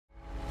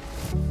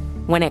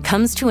When it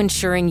comes to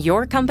ensuring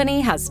your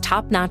company has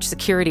top-notch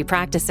security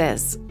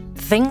practices,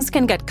 things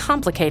can get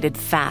complicated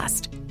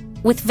fast.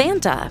 With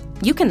Vanta,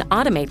 you can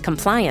automate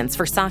compliance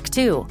for SOC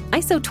 2,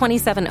 ISO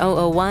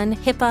 27001,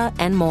 HIPAA,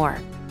 and more.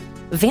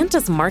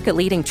 Vanta's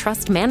market-leading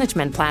trust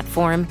management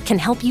platform can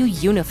help you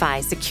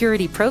unify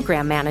security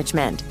program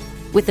management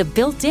with a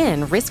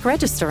built-in risk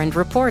register and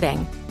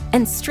reporting,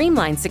 and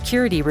streamline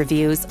security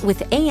reviews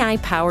with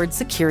AI-powered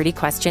security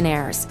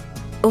questionnaires.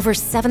 Over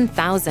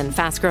 7,000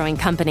 fast-growing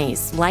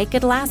companies like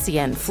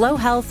Atlassian, Flow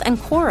Health, and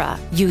Quora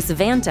use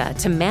Vanta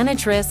to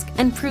manage risk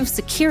and prove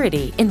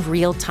security in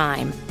real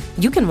time.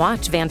 You can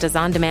watch Vanta's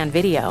on-demand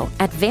video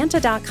at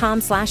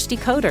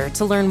vanta.com/decoder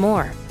to learn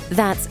more.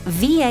 That's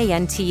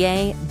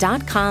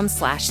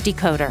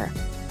vanta.com/decoder.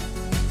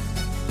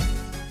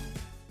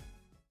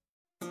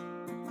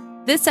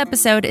 This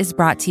episode is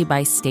brought to you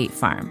by State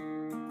Farm.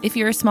 If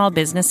you're a small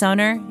business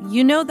owner,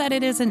 you know that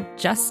it isn't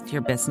just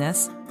your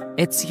business,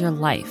 it's your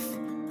life.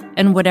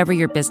 And whatever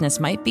your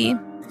business might be,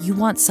 you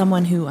want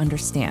someone who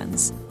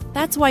understands.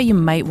 That's why you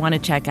might want to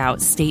check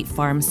out State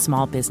Farm's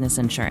small business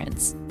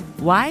insurance.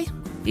 Why?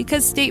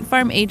 Because State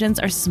Farm agents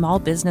are small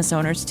business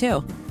owners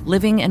too,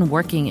 living and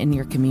working in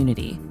your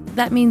community.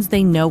 That means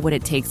they know what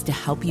it takes to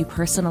help you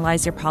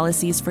personalize your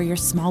policies for your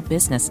small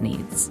business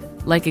needs.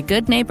 Like a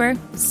good neighbor,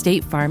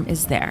 State Farm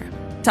is there.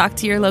 Talk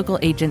to your local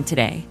agent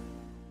today.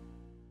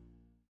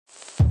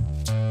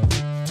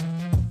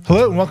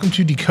 Hello and welcome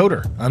to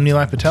Decoder. I'm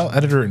Nilay Patel,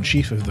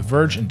 editor-in-chief of The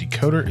Verge, and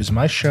Decoder is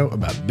my show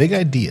about big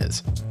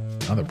ideas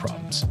and other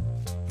problems.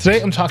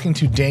 Today I'm talking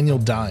to Daniel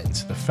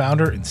Dines, the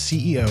founder and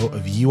CEO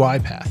of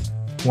UiPath,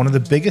 one of the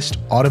biggest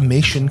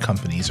automation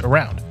companies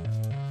around.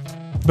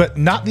 But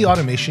not the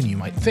automation you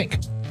might think.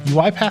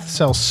 UiPath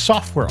sells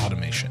software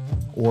automation,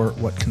 or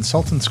what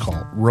consultants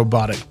call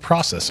robotic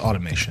process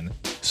automation,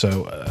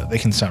 so they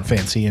can sound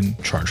fancy and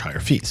charge higher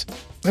fees.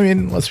 I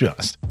mean, let's be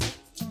honest.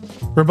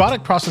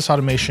 Robotic process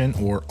automation,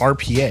 or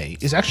RPA,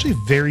 is actually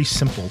very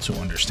simple to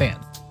understand.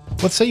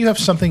 Let's say you have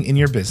something in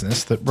your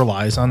business that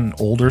relies on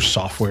older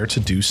software to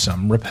do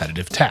some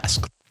repetitive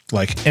task,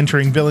 like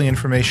entering billing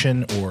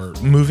information or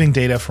moving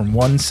data from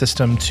one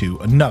system to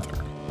another.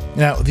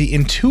 Now, the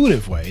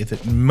intuitive way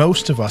that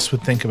most of us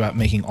would think about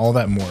making all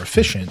that more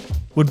efficient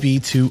would be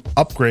to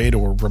upgrade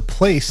or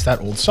replace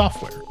that old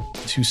software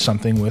to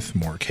something with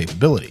more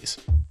capabilities.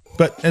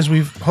 But as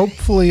we've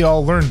hopefully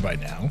all learned by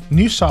now,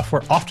 new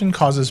software often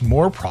causes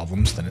more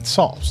problems than it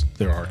solves.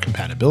 There are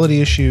compatibility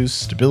issues,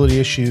 stability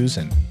issues,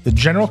 and the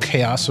general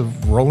chaos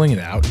of rolling it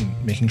out and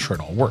making sure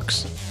it all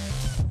works.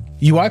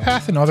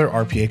 UiPath and other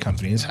RPA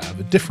companies have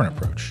a different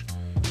approach.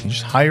 You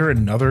just hire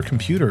another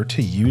computer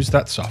to use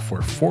that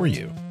software for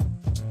you.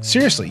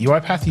 Seriously,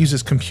 UiPath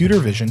uses computer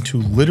vision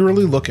to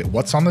literally look at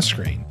what's on the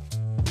screen,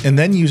 and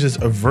then uses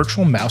a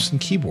virtual mouse and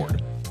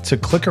keyboard to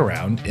click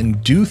around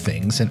and do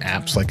things in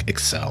apps like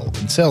Excel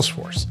and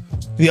Salesforce.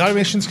 The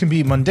automations can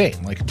be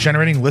mundane, like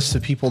generating lists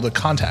of people to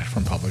contact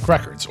from public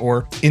records,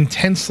 or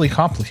intensely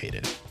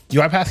complicated.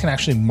 UiPath can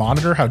actually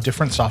monitor how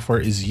different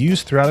software is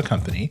used throughout a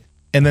company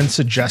and then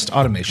suggest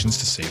automations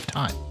to save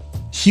time.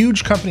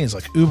 Huge companies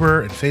like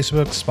Uber and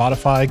Facebook,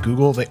 Spotify,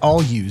 Google, they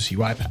all use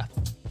UiPath.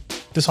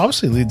 This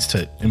obviously leads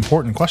to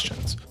important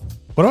questions.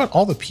 What about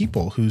all the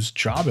people whose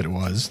job it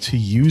was to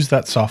use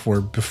that software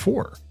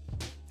before?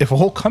 If a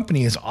whole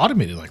company is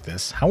automated like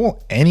this, how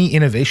will any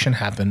innovation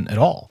happen at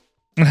all?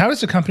 And how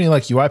does a company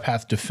like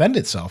UiPath defend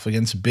itself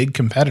against big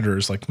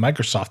competitors like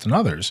Microsoft and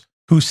others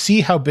who see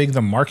how big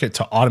the market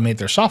to automate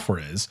their software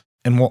is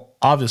and will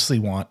obviously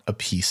want a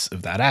piece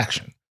of that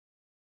action?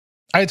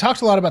 I had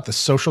talked a lot about the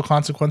social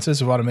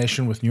consequences of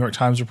automation with New York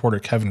Times reporter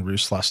Kevin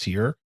Roose last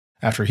year,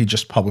 after he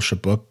just published a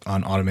book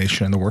on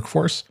automation in the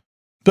workforce.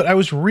 But I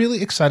was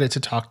really excited to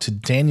talk to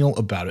Daniel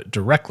about it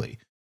directly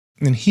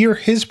and hear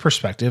his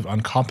perspective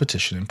on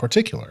competition in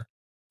particular,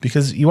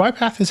 because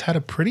UiPath has had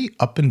a pretty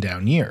up and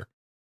down year.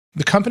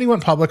 The company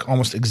went public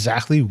almost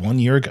exactly 1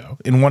 year ago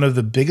in one of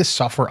the biggest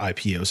software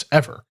IPOs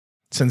ever.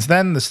 Since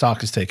then, the stock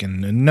has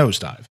taken a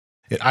nosedive.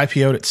 It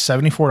IPO'd at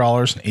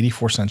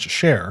 $74.84 a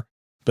share,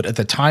 but at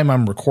the time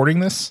I'm recording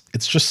this,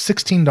 it's just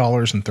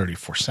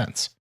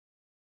 $16.34.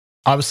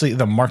 Obviously,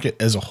 the market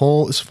as a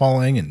whole is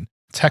falling, and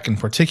tech in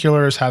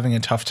particular is having a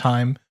tough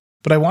time.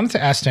 But I wanted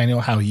to ask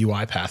Daniel how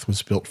UiPath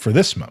was built for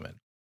this moment,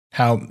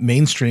 how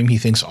mainstream he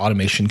thinks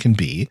automation can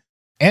be,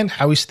 and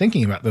how he's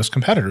thinking about those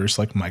competitors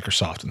like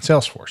Microsoft and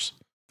Salesforce.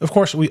 Of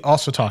course, we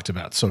also talked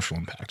about social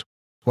impact.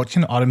 What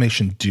can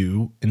automation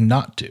do and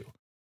not do?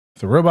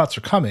 If the robots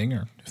are coming,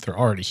 or if they're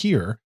already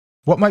here,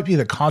 what might be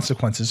the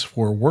consequences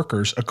for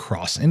workers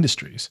across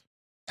industries?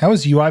 How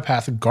is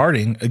UiPath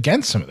guarding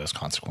against some of those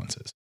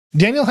consequences?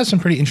 Daniel has some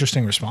pretty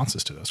interesting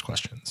responses to those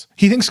questions.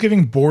 He thinks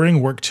giving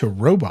boring work to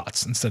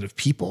robots instead of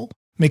people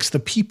makes the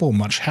people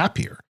much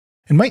happier,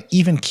 and might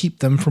even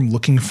keep them from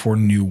looking for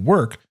new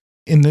work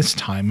in this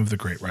time of the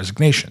Great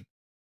Resignation.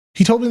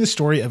 He told me the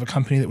story of a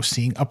company that was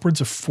seeing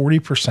upwards of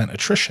 40%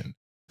 attrition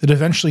that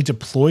eventually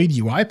deployed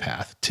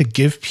UiPath to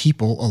give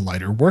people a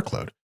lighter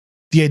workload.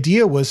 The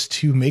idea was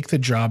to make the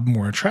job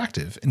more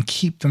attractive and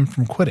keep them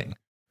from quitting.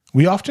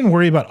 We often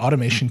worry about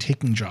automation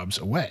taking jobs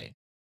away,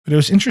 but it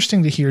was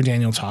interesting to hear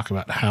Daniel talk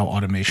about how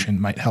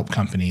automation might help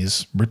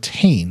companies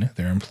retain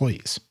their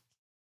employees.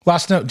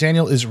 Last note,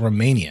 Daniel is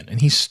Romanian, and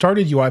he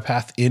started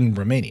UiPath in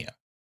Romania.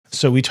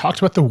 So we talked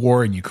about the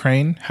war in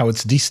Ukraine, how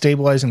it's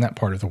destabilizing that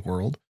part of the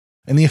world,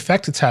 and the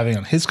effect it's having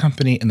on his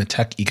company and the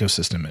tech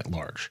ecosystem at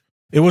large.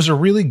 It was a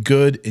really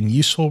good and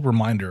useful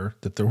reminder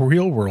that the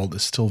real world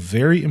is still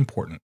very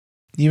important,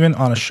 even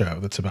on a show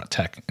that's about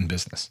tech and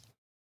business.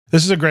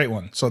 This is a great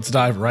one, so let's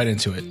dive right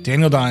into it.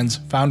 Daniel Dines,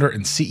 founder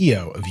and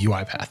CEO of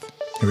UiPath.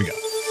 Here we go.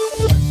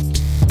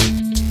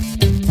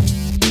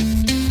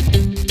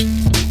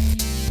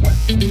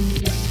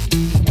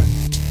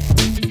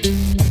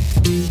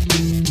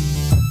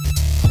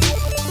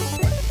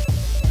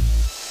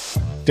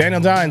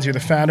 Daniel Dines, you're the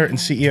founder and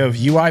CEO of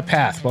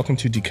UiPath. Welcome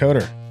to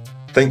Decoder.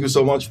 Thank you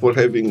so much for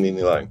having me,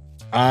 Nilay.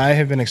 I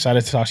have been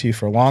excited to talk to you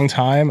for a long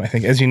time. I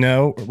think, as you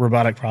know,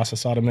 robotic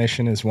process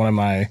automation is one of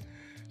my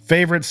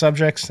favorite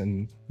subjects,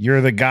 and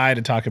you're the guy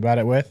to talk about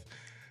it with.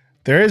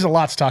 There is a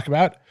lot to talk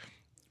about.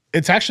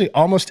 It's actually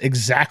almost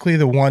exactly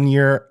the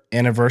 1-year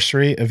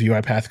anniversary of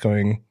UiPath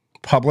going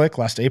public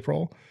last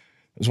April.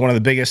 It was one of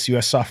the biggest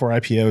US software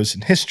IPOs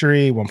in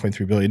history,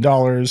 $1.3 billion.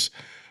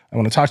 I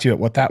want to talk to you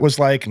about what that was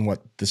like and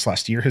what this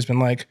last year has been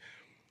like.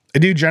 I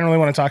do generally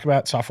want to talk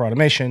about software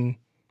automation.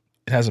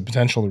 It has a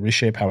potential to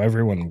reshape how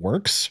everyone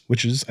works,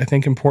 which is, I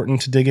think,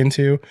 important to dig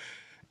into.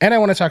 And I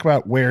want to talk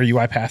about where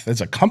UiPath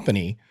as a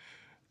company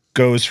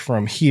goes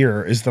from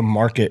here as the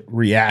market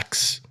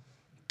reacts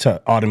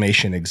to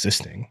automation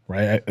existing,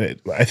 right?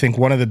 I think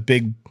one of the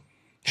big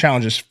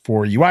challenges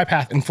for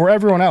UiPath and for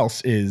everyone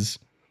else is,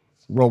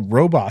 well,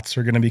 robots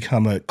are going to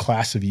become a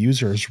class of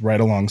users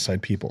right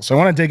alongside people. So I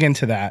want to dig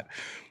into that.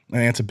 I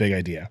think that's a big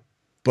idea.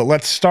 But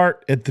let's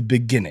start at the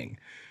beginning.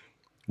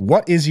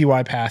 What is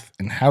UiPath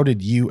and how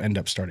did you end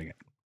up starting it?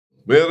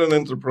 We're an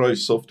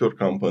enterprise software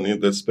company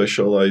that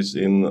specializes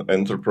in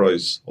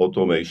enterprise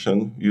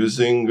automation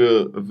using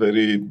a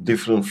very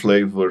different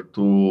flavor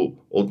to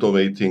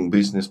automating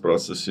business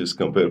processes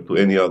compared to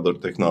any other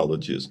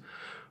technologies.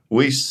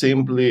 We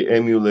simply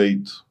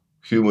emulate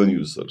human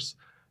users.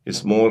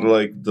 It's more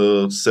like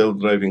the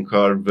self-driving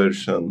car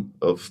version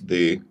of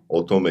the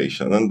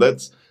automation. And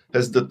that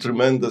has the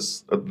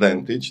tremendous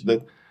advantage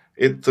that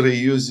it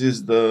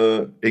reuses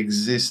the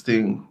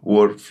existing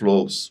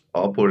workflows,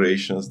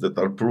 operations that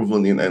are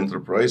proven in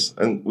enterprise,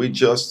 and we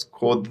just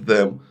code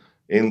them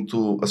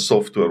into a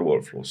software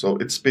workflow. So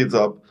it speeds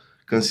up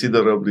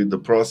considerably the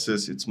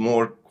process. It's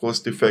more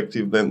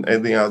cost-effective than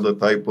any other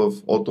type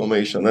of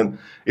automation. And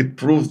it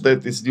proves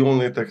that it's the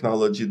only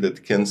technology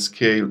that can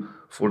scale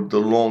for the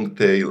long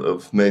tail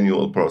of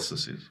manual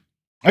processes.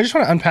 I just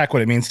want to unpack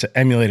what it means to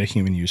emulate a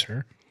human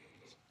user.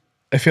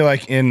 I feel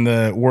like in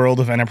the world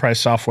of enterprise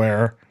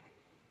software,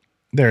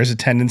 there is a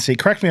tendency,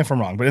 correct me if I'm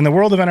wrong, but in the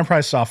world of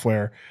enterprise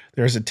software,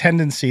 there is a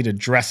tendency to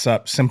dress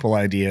up simple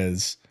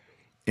ideas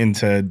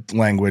into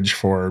language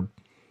for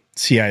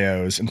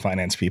CIOs and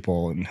finance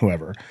people and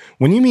whoever.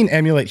 When you mean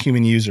emulate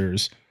human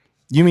users,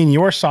 you mean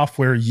your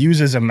software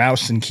uses a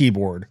mouse and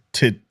keyboard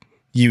to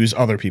use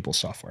other people's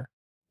software.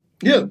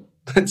 Yeah,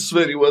 that's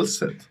very well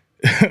said.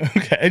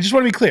 Okay, I just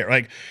want to be clear.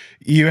 Like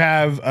you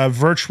have a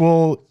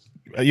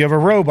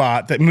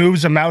robot that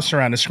moves a mouse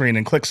around a screen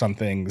and clicks on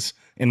things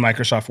in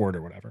Microsoft Word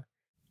or whatever.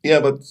 Yeah,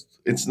 but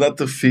it's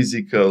not a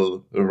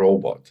physical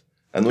robot.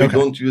 And we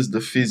don't use the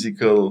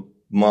physical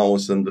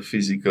mouse and the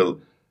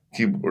physical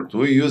keyboard.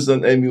 We use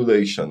an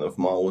emulation of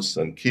mouse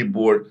and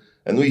keyboard,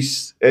 and we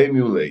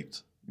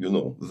emulate,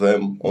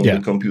 them on the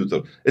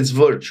computer. It's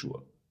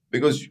virtual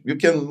because you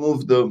can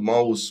move the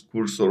mouse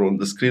cursor on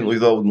the screen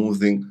without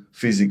moving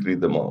physically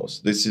the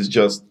mouse. This is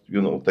just,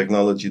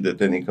 technology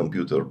that any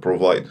computer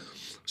provides.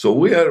 So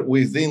we are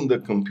within the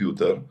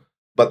computer,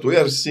 but we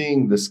are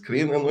seeing the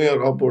screen and we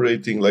are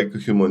operating like a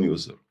human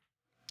user.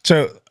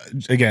 So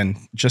again,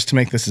 just to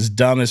make this as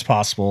dumb as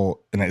possible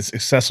and as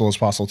accessible as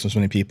possible to as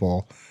many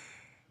people,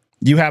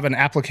 you have an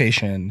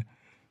application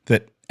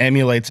that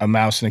emulates a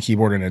mouse and a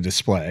keyboard and a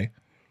display,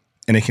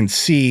 and it can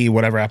see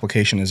whatever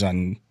application is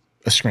on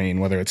a screen,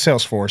 whether it's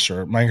Salesforce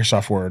or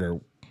Microsoft Word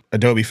or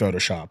Adobe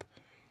Photoshop.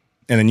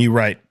 And then you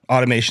write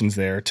automations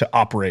there to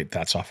operate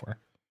that software.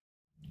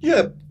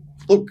 Yeah.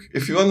 Look,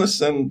 if you want to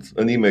send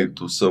an email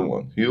to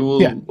someone, you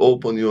will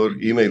open your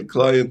email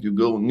client, you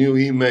go new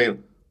email,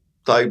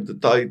 type the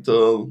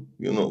title,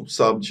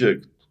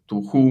 subject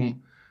to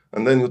whom,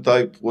 and then you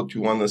type what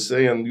you want to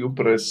say and you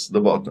press the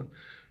button.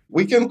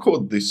 We can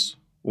code this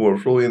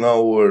workflow in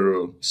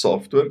our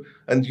software,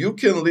 and you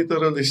can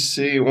literally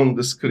see on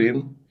the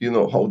screen,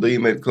 how the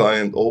email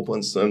client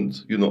opens and,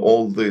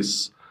 all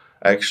these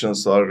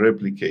actions are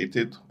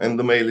replicated and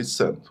the mail is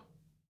sent.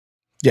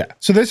 Yeah.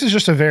 So this is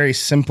just a very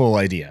simple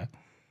idea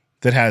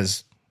that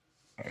has,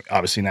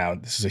 obviously now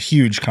this is a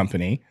huge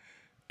company.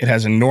 It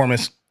has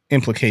enormous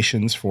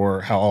implications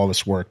for how all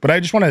this work. But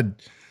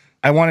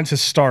I wanted to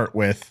start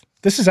with,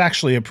 this is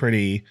actually a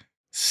pretty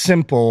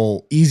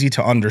simple, easy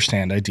to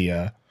understand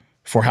idea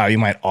for how you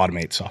might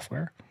automate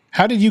software.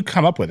 How did you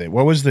come up with it?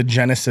 What was the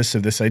genesis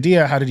of this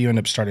idea? How did you end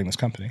up starting this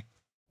company?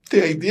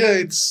 The idea,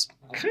 it's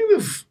kind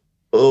of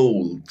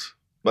old,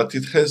 but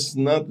it has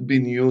not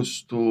been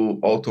used to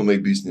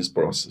automate business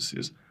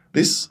processes.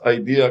 This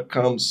idea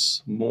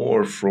comes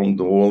more from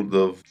the world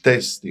of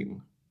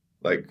testing.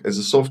 Like as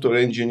a software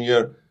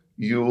engineer,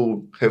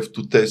 you have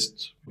to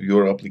test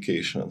your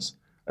applications.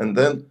 And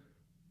then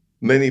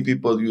many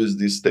people use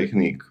this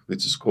technique,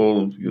 which is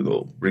called,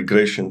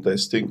 regression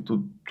testing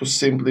to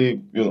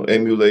simply,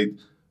 emulate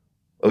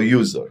a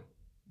user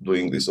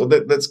doing this. So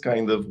that's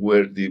kind of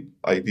where the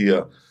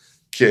idea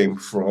came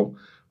from.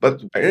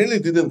 But I really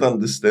didn't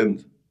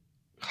understand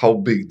how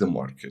big the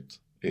market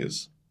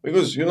is.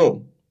 Because,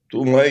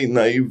 to my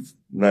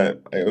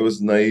I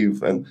was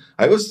naive, and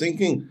I was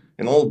thinking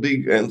in all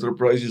big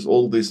enterprises,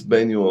 all these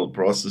manual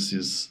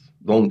processes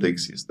don't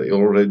exist. They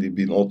already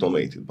been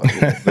automated by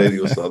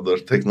various other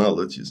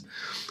technologies.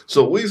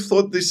 So we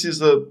thought this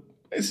is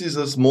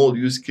a small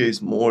use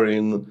case more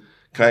in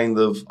kind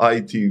of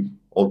IT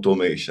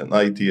automation,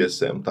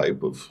 ITSM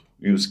type of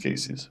use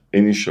cases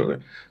initially.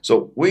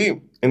 So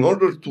in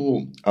order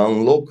to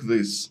unlock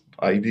this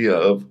idea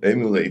of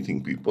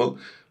emulating people,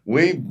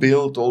 we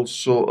built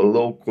also a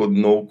low-code,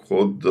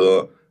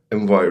 no-code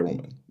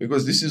environment,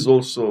 because this is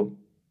also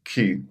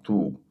key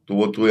to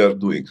what we are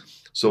doing.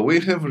 So we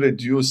have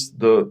reduced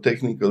the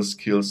technical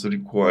skills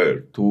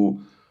required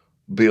to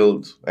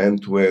build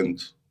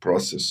end-to-end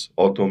process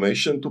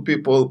automation to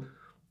people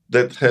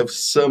that have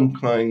some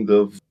kind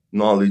of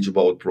knowledge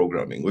about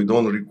programming. We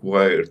don't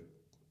require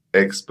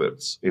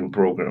experts in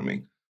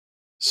programming.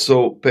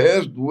 So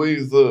paired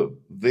with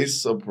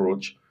this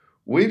approach,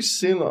 we've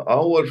seen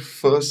our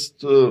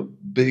first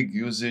big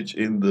usage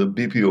in the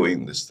BPO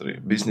industry,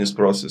 business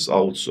process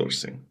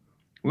outsourcing.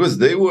 Because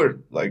they were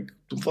like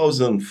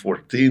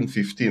 2014,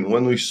 15,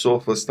 when we saw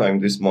first time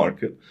this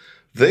market,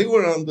 they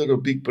were under a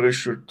big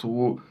pressure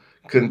to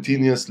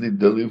continuously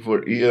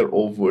deliver year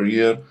over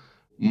year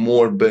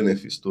more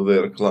benefits to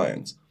their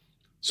clients.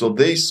 So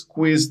they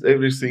squeezed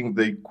everything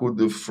they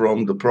could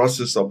from the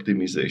process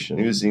optimization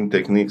using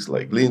techniques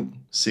like Lean,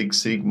 Six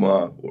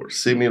Sigma, or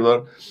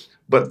similar.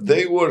 But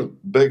they were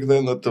back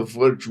then at the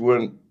verge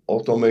when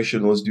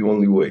automation was the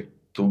only way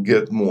to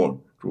get more,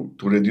 to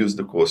reduce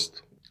the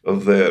cost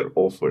of their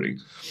offering.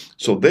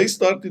 So they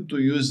started to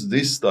use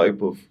this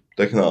type of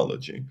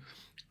technology.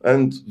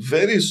 And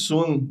very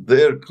soon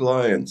their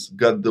clients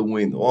got the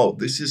wind. Oh,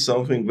 this is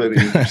something very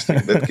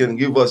interesting that can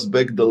give us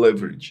back the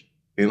leverage,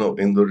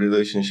 in the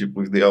relationship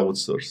with the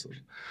outsourcer.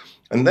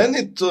 And then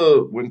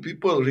when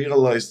people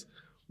realized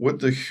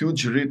what a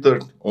huge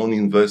return on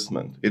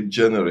investment it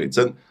generates,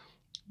 and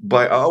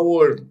by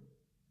our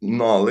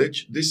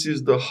knowledge, this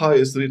is the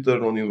highest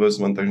return on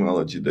investment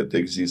technology that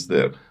exists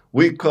there.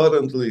 We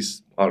currently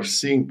are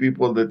seeing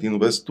people that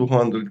invest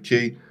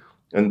 200K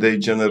and they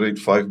generate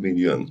 5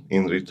 million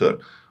in return.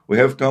 We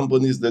have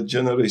companies that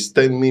generate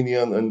 10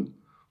 million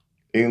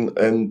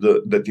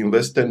that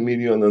invest 10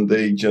 million and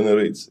they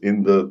generate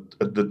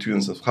at the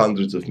tunes of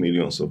hundreds of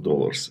millions of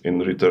dollars in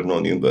return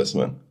on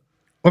investment.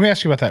 Let me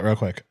ask you about that real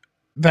quick.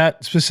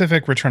 That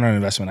specific return on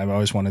investment I've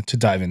always wanted to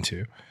dive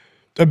into.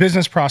 A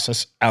business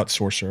process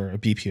outsourcer, a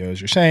BPO,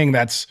 as you're saying,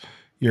 that's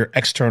your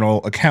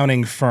external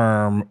accounting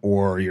firm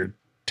or your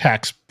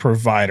tax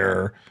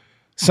provider,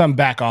 some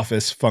back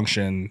office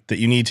function that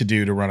you need to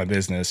do to run a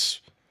business,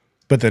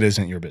 but that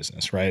isn't your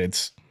business, right?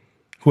 It's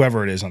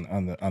whoever it is on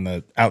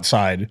the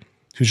outside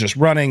who's just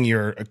running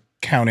your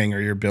accounting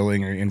or your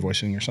billing or your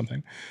invoicing or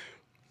something.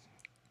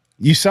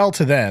 You sell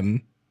to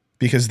them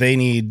because they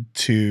need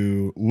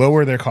to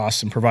lower their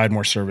costs and provide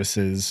more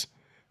services.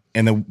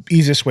 And the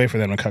easiest way for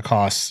them to cut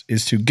costs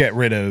is to get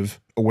rid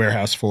of a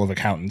warehouse full of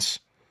accountants.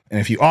 And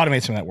if you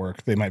automate some of that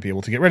work, they might be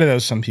able to get rid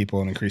of some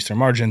people and increase their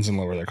margins and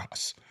lower their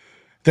costs.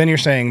 Then you're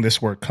saying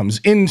this work comes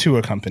into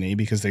a company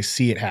because they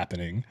see it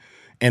happening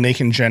and they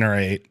can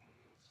generate,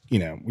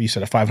 you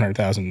said a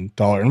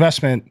 $500,000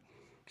 investment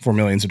for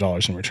millions of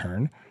dollars in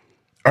return.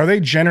 Are they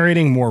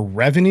generating more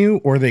revenue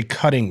or are they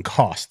cutting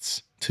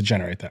costs to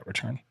generate that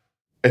return?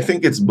 I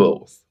think it's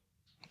both.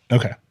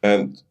 Okay.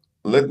 And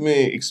let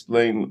me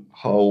explain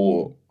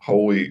how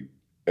we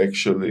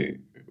actually,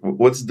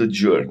 what's the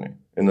journey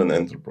in an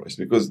enterprise,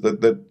 because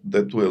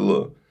that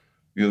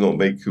will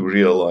make you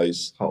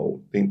realize how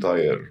the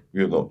entire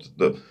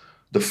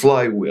the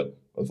flywheel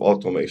of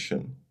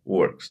automation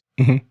works.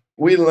 Mm-hmm.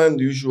 We land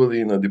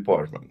usually in a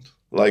department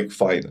like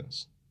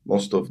finance,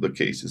 most of the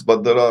cases,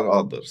 but there are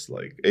others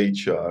like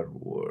HR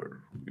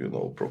or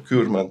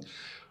procurement.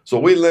 So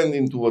we land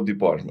into a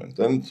department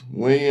and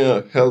we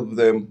help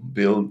them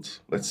build,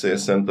 let's say, a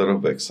center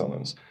of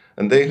excellence.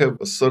 And they have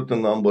a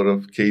certain number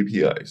of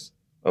KPIs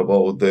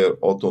about their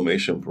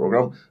automation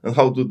program and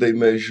how do they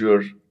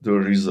measure the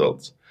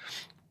results.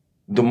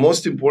 The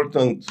most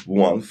important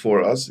one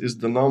for us is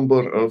the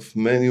number of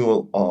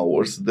manual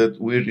hours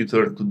that we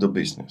return to the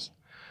business.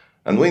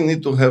 And we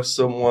need to have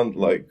someone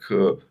like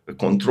a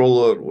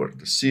controller or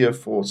the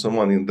CFO,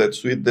 someone in that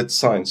suite that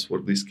signs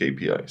for these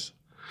KPIs.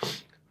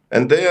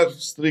 And they are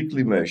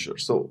strictly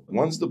measured. So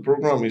once the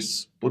program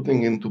is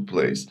putting into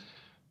place,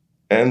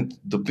 and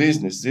the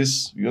business,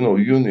 this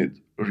unit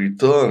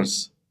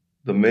returns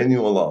the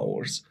manual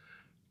hours,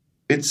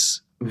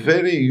 it's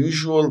very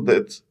usual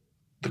that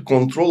the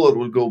controller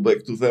will go back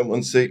to them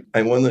and say,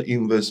 I want to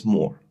invest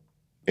more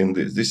in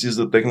this. This is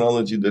the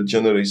technology that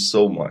generates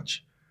so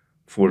much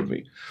for me.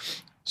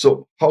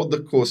 So how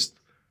the cost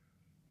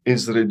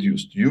is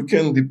reduced? You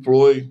can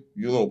deploy,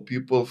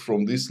 people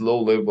from these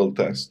low-level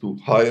tasks to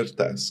higher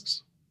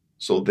tasks,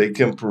 so they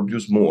can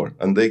produce more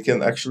and they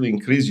can actually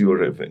increase your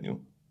revenue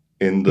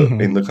in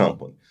the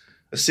company.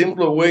 A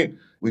simpler way,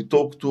 we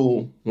talked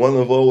to one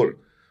of our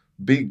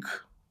big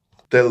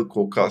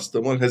telco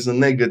customer has a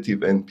negative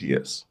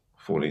NPS,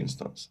 for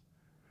instance.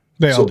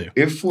 They all do.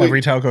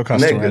 Every telco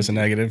customer has a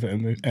negative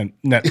and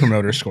net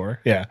promoter score.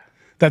 Yeah.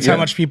 That's how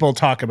much people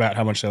talk about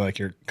how much they like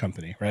your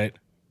company, right?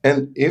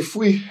 And if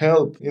we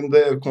help in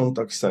their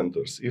contact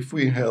centers, if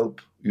we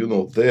help,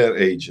 their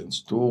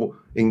agents to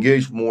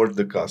engage more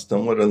the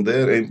customer and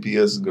their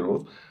NPS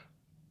growth,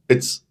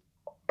 it's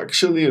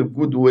actually a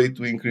good way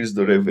to increase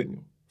the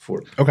revenue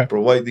for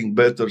providing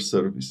better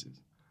services.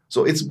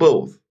 So it's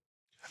both.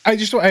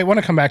 I want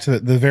to come back to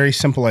the very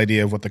simple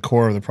idea of what the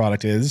core of the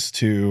product is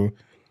to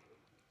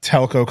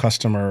telco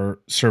customer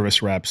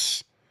service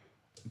reps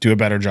do a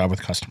better job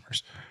with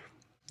customers.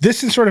 This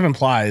sort of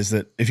implies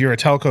that if you're a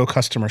telco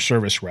customer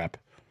service rep,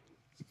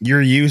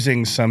 you're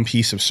using some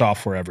piece of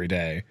software every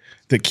day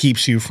that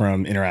keeps you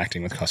from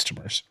interacting with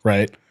customers,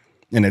 right?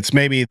 And it's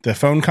maybe the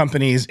phone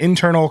company's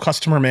internal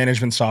customer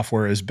management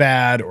software is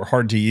bad or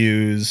hard to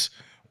use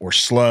or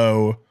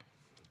slow.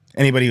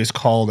 Anybody who's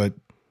called a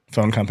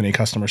phone company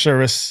customer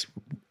service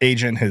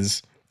agent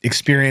has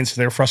experienced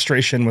their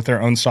frustration with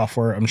their own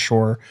software, I'm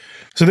sure.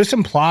 So this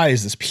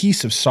implies this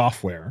piece of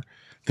software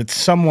that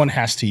someone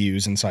has to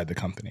use inside the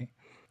company.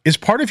 Is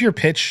part of your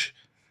pitch,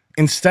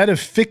 instead of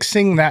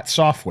fixing that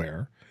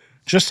software,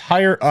 just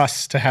hire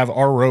us to have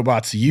our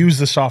robots use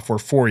the software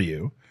for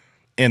you,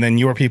 and then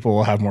your people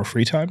will have more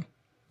free time?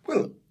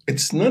 Well,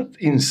 it's not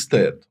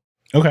instead.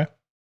 Okay.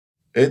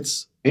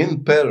 It's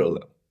in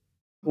parallel.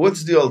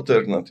 What's the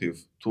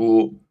alternative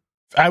to...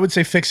 I would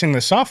say fixing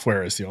the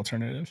software is the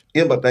alternative.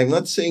 Yeah, but I'm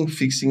not saying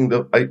fixing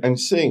I'm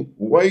saying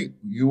why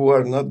you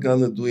are not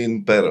going to do it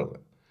in parallel.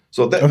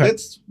 So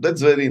that's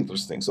very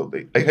interesting. So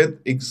I had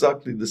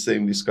exactly the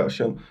same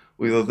discussion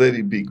with a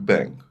very big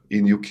bank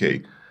in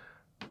UK.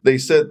 They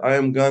said, I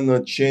am going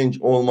to change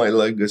all my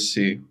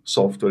legacy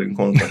software in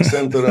contact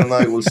center and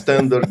I will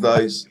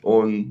standardize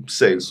on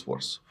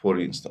Salesforce, for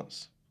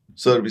instance,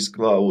 Service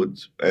Cloud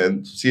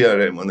and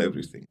CRM and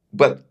everything.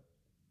 But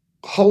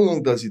how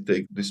long does it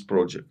take, this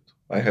project?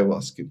 I have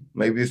asked him.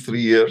 Maybe 3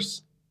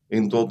 years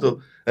in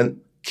total.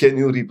 And can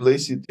you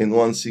replace it in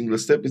one single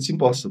step? It's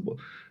impossible.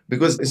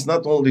 Because it's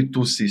not only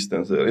 2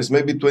 systems there, it's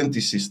maybe 20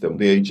 systems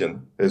the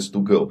agent has to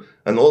go.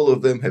 And all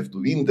of them have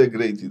to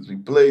integrate it,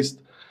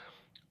 replaced.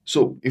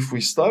 So if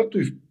we start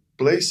with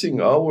placing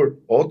our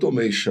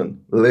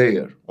automation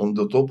layer on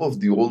the top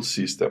of the old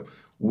system,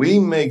 we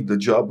make the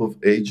job of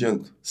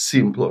agent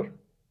simpler.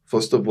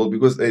 First of all,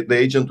 because the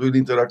agent will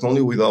interact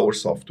only with our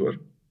software.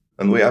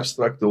 And we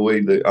abstract away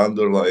the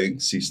underlying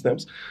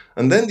systems.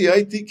 And then the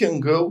IT can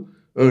go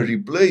and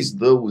replace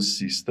those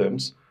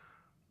systems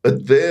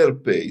at their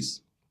pace,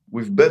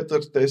 with better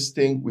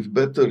testing, with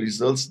better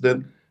results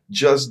than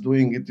just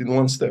doing it in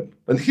one step.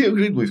 And he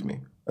agreed with me.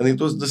 And it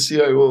was the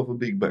CIO of a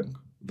big bank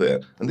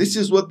there. And this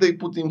is what they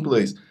put in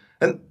place.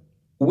 And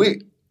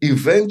we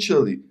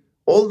eventually,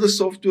 all the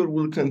software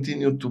will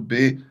continue to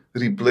be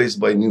replaced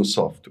by new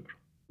software.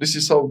 This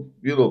is how,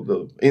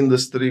 the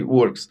industry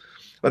works.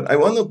 But I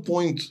want to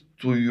point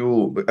to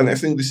you, and I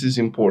think this is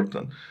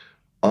important.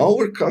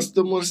 Our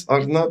customers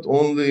are not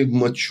only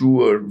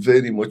mature,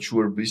 very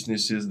mature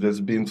businesses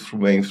that's been through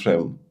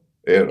mainframe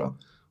era.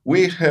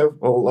 We have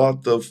a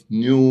lot of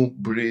new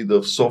breed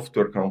of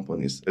software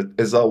companies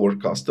as our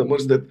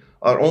customers that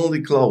are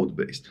only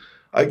cloud-based.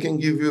 I can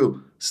give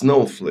you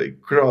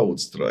Snowflake,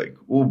 CrowdStrike,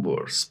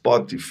 Uber,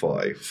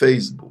 Spotify,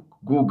 Facebook,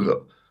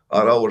 Google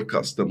are our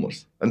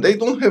customers. And they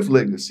don't have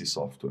legacy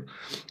software.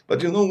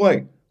 But you know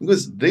why?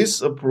 Because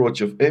this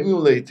approach of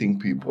emulating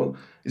people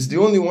is the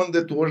only one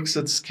that works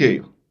at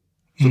scale.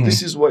 So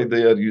this is why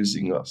they are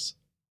using us.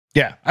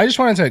 Yeah, I just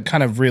wanted to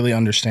kind of really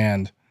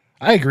understand.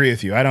 I agree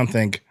with you. I don't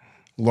think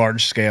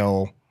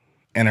large-scale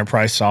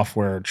enterprise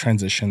software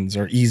transitions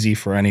are easy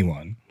for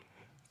anyone.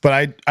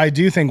 But I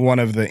do think one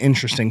of the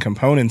interesting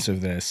components of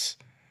this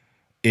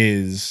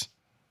is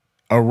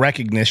a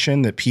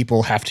recognition that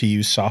people have to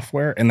use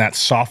software, and that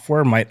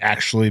software might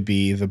actually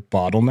be the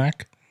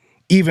bottleneck,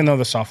 even though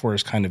the software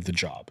is kind of the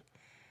job,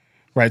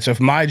 right? So if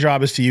my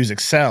job is to use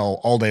Excel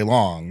all day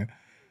long,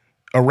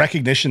 a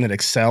recognition that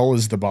Excel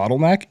is the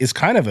bottleneck is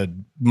kind of a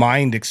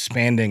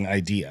mind-expanding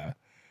idea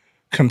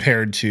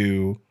compared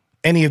to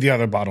any of the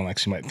other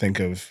bottlenecks you might think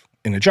of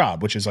in a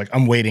job, which is like,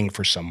 I'm waiting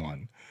for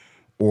someone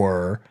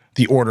or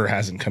the order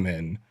hasn't come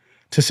in.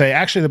 To say,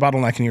 actually, the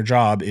bottleneck in your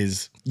job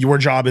is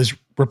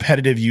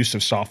repetitive use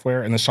of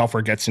software and the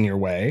software gets in your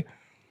way.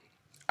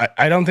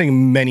 I don't think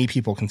many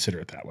people consider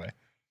it that way.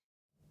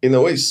 in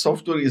a way,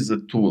 software is a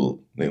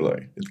tool,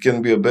 Nilay. It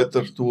can be a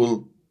better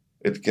tool.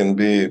 It can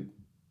be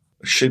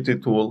a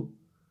shitty tool.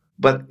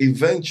 But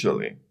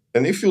eventually,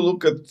 and if you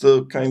look at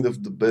kind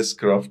of the best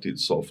crafted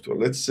software,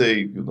 let's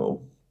say,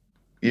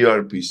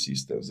 ERP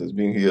systems that's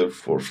been here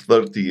for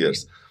 30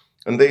 years,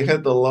 and they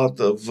had a lot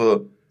of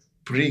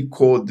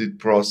pre-coded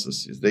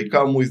processes. They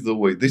come with the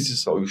way, this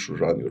is how you should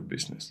run your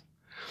business.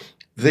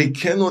 They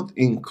cannot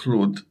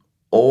include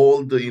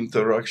all the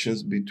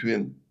interactions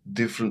between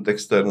different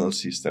external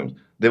systems.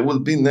 There will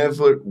be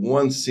never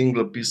one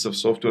single piece of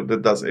software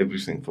that does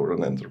everything for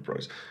an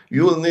enterprise.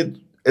 You will need,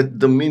 at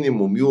the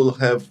minimum, you will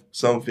have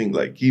something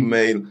like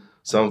email,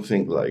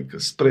 something like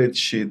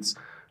spreadsheets,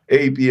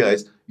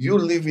 APIs. You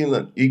live in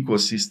an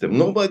ecosystem.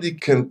 Nobody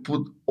can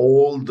put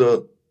all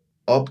the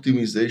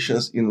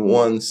optimizations in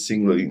one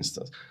single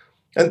instance.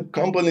 And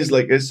companies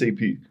like SAP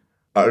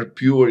are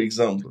pure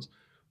examples.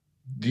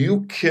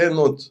 You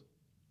cannot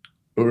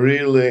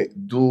really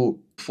do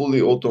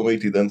fully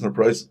automated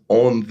enterprise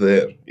on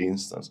their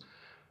instance.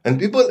 And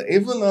people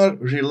even are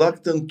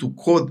reluctant to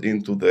code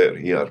into their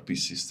ERP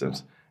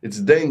systems. It's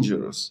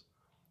dangerous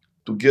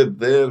to get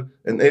there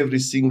and every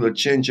single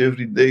change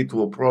every day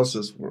to a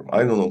process for,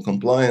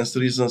 compliance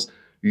reasons,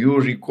 you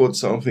recode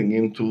something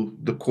into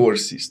the core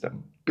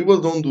system.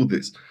 People don't do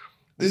this.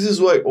 This is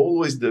why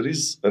always there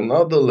is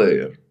another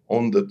layer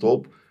on the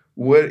top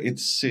where it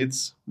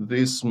sits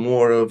this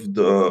more of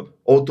the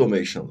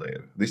automation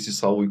layer. This is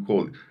how we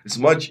call it. It's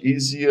much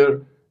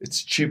easier,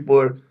 it's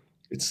cheaper,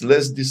 it's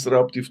less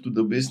disruptive to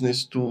the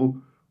business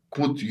to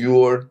put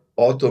your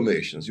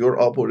automations, your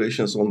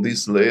operations on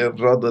this layer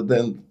rather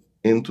than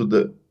into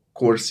the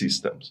core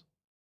systems.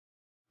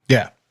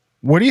 Yeah.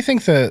 What do you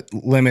think the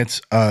limits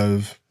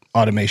of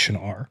automation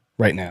are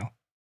right now?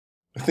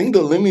 I think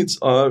the limits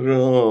are,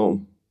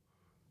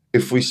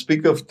 if we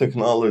speak of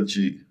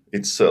technology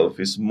itself,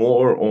 is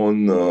more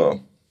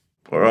on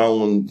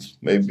around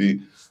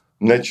maybe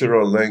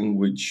natural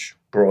language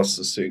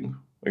processing,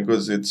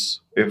 because it's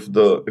if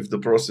the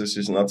process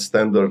is not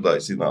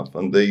standardized enough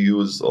and they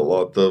use a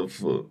lot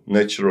of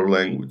natural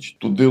language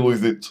to deal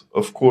with it,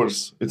 of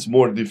course it's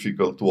more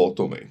difficult to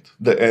automate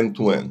the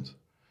end-to-end.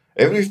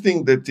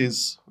 Everything that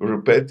is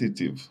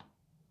repetitive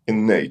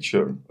in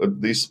nature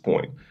at this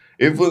point,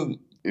 even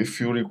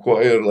if you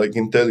require like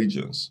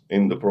intelligence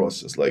in the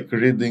process, like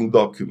reading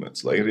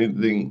documents, like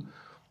reading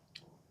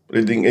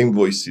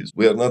invoices.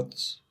 We are not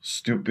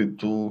stupid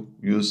to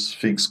use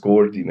fixed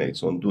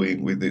coordinates on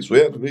doing with this.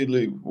 We are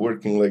really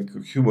working like a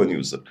human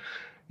user.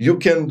 You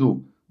can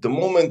do. The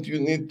moment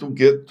you need to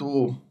get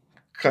to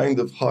kind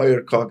of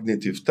higher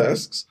cognitive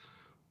tasks,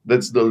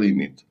 that's the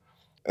limit.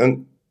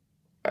 And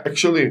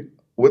actually,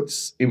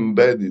 what's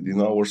embedded in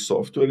our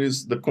software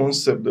is the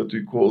concept that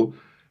we call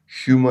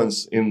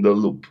humans in the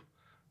loop.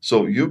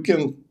 So you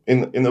can,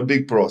 in a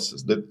big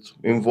process that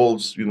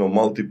involves,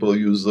 multiple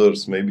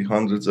users, maybe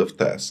hundreds of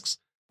tasks,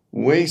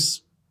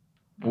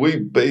 we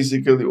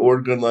basically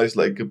organize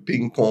like a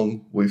ping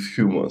pong with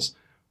humans,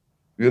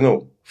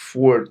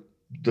 for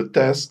the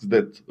tasks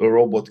that a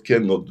robot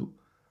cannot do.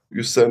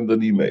 You send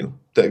an email,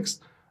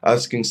 text,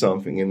 asking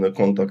something in a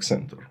contact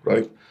center,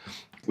 right?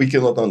 We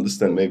cannot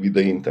understand maybe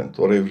the intent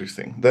or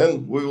everything.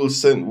 Then we will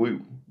send,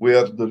 we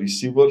are the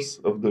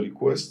receivers of the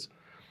request.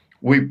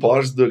 We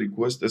parse the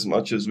request as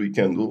much as we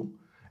can do.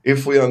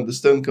 If we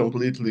understand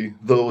completely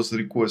those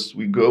requests,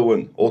 we go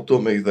and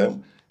automate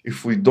them.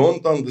 If we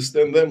don't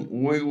understand them,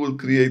 we will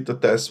create a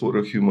task for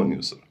a human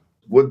user.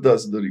 What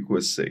does the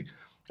request say?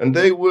 And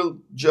they will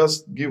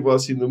just give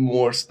us in a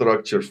more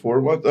structured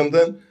format. And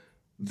then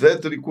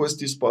that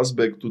request is passed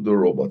back to the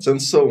robots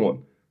and so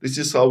on. This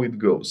is how it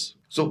goes.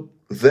 So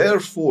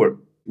therefore,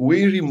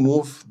 we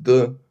remove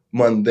the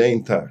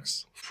mundane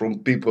tasks from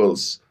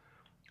people's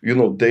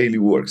daily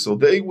work. So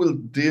they will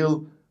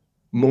deal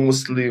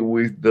mostly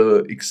with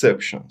the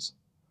exceptions.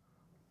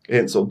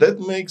 And so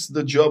that makes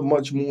the job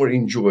much more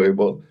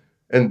enjoyable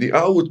and the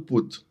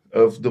output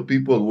of the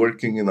people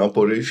working in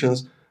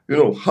operations,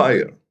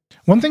 higher.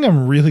 One thing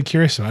I'm really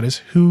curious about is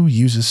who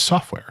uses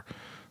software.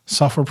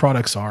 Software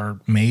products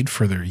are made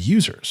for their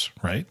users,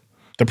 right?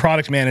 The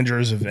product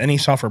managers of any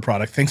software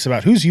product thinks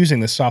about who's using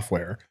this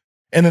software,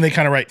 and then they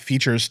kind of write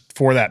features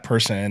for that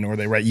person, or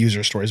they write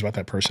user stories about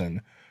that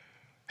person.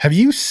 Have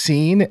you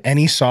seen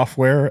any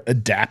software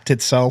adapt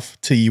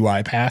itself to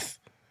UiPath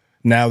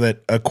now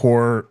that a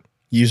core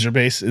user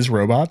base is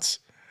robots?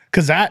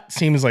 Because that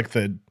seems like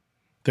the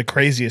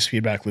craziest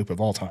feedback loop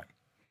of all time.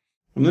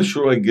 I'm not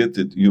sure I get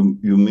it. You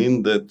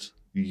mean that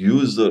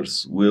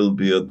users will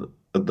be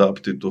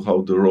adapted to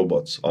how the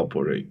robots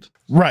operate?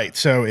 Right.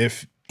 So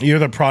if you're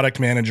the product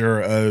manager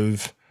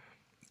of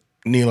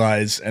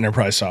Nilay's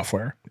enterprise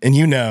software, and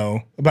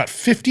about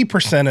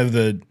 50% of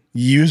the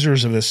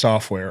users of this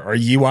software are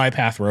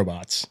UiPath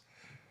robots,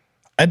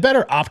 I'd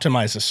better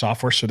optimize the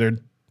software so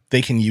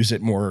they can use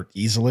it more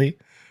easily.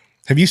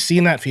 Have you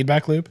seen that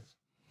feedback loop?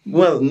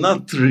 Well,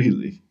 not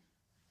really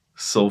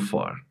so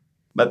far.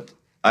 But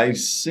I've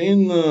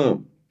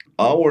seen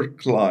our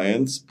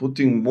clients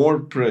putting more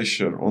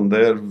pressure on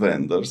their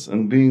vendors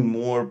and being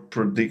more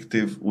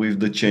predictive with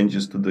the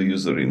changes to the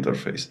user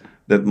interface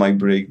that might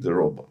break the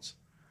robots.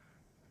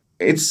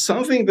 It's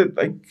something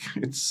that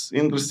it's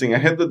interesting. I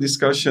had a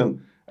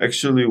discussion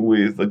actually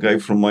with a guy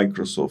from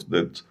Microsoft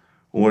that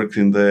worked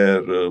in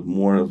their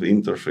more of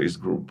interface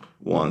group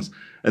once.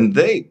 And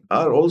they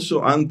are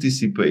also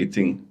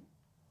anticipating,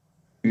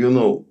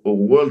 a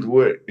world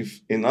where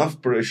if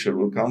enough pressure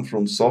will come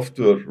from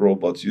software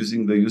robots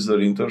using the user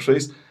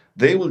interface,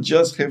 they will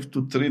just have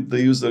to treat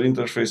the user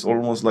interface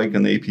almost like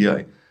an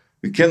API.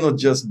 We cannot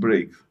just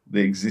break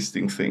the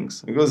existing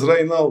things because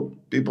right now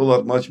people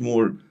are much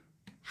more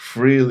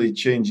freely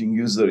changing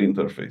user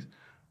interface.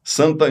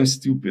 Sometimes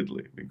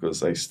stupidly,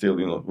 because I still,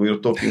 we were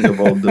talking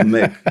about the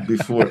Mac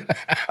before.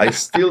 I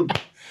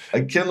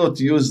cannot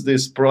use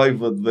this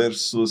private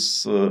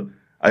versus,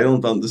 I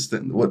don't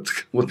understand what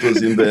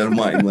was in their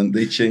mind when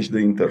they changed the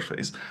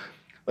interface.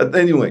 But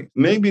anyway,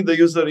 maybe the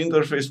user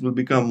interface will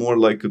become more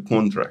like a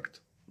contract,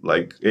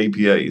 like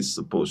API is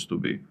supposed to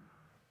be.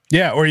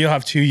 Yeah, or you'll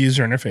have two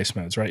user interface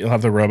modes, right? You'll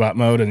have the robot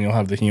mode and you'll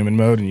have the human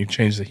mode, and you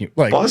change the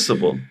human.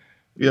 Possible,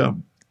 yeah.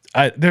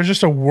 There's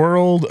just a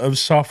world of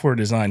software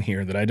design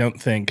here that I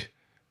don't think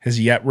has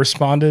yet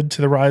responded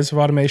to the rise of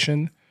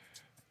automation,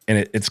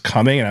 and it's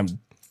coming, and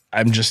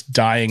I'm just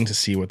dying to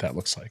see what that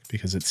looks like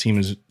because it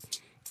seems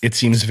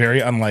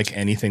very unlike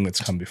anything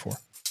that's come before.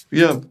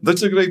 Yeah,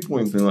 that's a great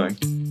point, Eli.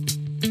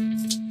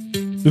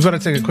 We've got to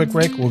take a quick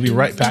break. We'll be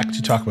right back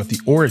to talk about the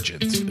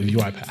origins of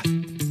UiPath.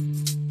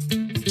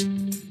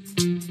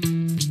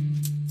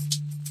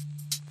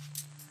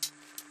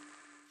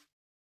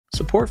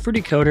 Support for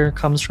Decoder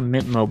comes from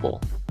Mint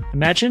Mobile.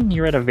 Imagine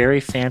you're at a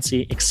very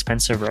fancy,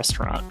 expensive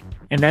restaurant,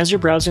 and as you're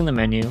browsing the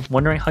menu,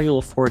 wondering how you'll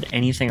afford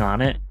anything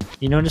on it,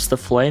 you notice the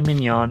filet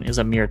mignon is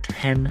a mere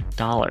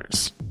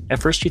 $10. At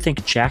first you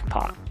think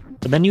jackpot,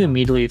 but then you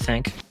immediately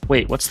think,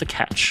 wait, what's the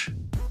catch?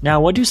 Now,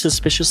 what do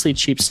suspiciously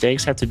cheap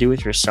steaks have to do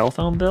with your cell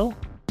phone bill?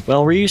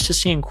 Well, we're used to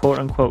seeing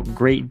quote-unquote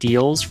great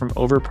deals from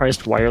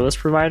overpriced wireless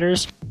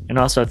providers, and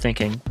also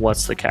thinking,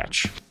 what's the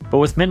catch? But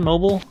with Mint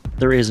Mobile,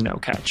 there is no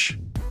catch.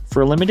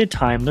 For a limited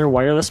time, their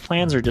wireless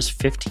plans are just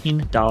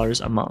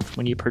 $15 a month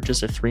when you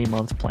purchase a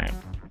 3-month plan.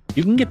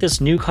 You can get this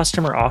new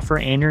customer offer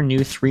and your new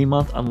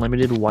 3-month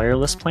unlimited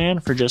wireless plan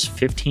for just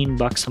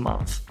 $15 a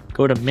month.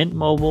 Go to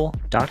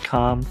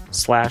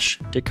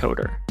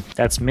mintmobile.com/decoder.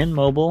 That's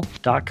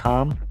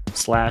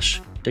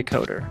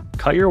mintmobile.com/decoder.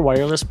 Cut your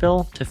wireless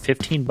bill to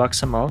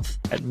 $15 a month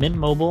at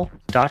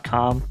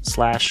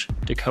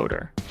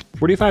mintmobile.com/decoder.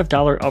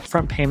 $45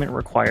 upfront payment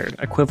required,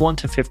 equivalent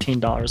to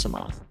 $15 a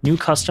month. New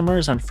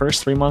customers on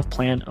first 3-month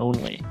plan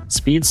only.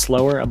 Speed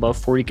slower above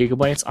 40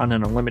 gigabytes on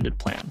an unlimited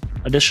plan.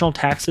 Additional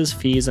taxes,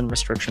 fees, and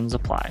restrictions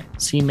apply.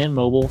 See Mint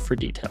Mobile for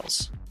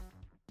details.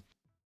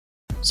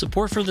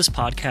 Support for this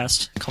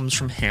podcast comes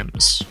from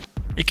Hims.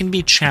 It can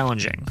be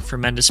challenging for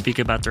men to speak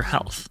about their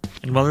health,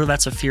 and whether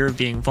that's a fear of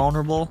being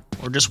vulnerable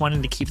or just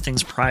wanting to keep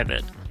things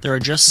private, there are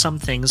just some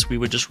things we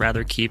would just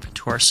rather keep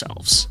to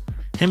ourselves.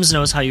 Hims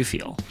knows how you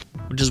feel,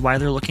 which is why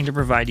they're looking to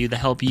provide you the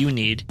help you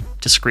need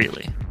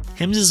discreetly.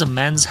 Hims is a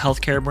men's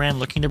healthcare brand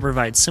looking to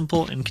provide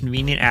simple and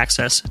convenient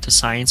access to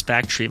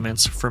science-backed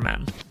treatments for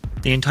men.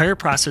 The entire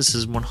process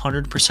is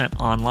 100%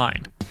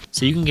 online,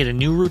 so you can get a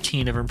new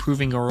routine of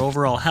improving your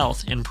overall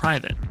health in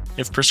private.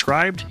 If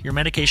prescribed, your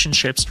medication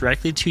ships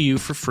directly to you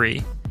for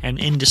free and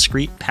in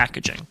discreet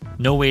packaging.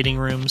 No waiting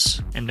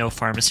rooms and no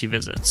pharmacy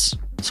visits.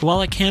 So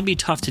while it can be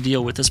tough to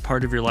deal with this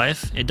part of your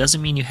life, it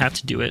doesn't mean you have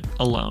to do it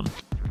alone.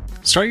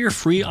 Start your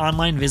free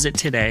online visit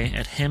today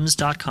at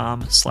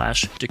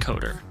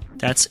hims.com/decoder.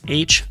 That's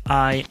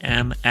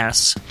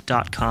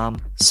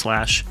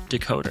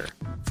HIMS.com/decoder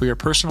for your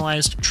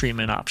personalized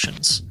treatment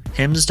options.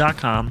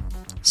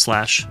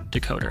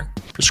 hims.com/decoder.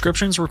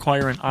 Prescriptions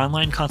require an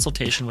online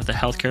consultation with a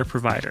healthcare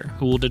provider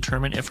who will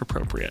determine if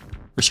appropriate.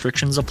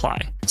 Restrictions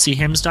apply. See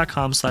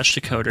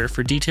hims.com/decoder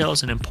for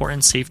details and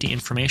important safety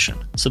information.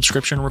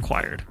 Subscription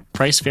required.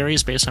 Price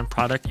varies based on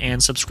product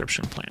and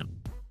subscription plan.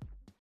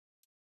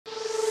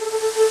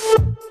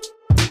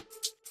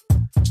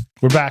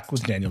 We're back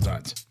with Daniel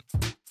Dines.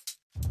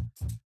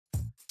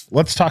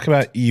 Let's talk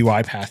about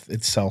UiPath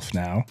itself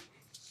now.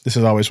 This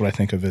is always what I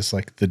think of as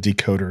like the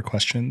decoder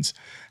questions.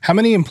 How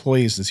many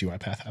employees does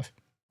UiPath have?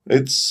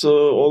 It's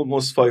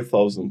almost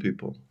 5,000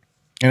 people.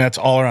 And that's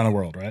all around the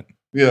world, right?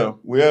 Yeah,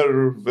 we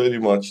are very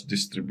much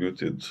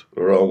distributed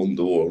around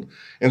the world.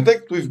 In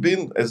fact, we've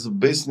been, as a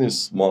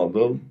business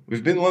model,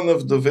 we've been one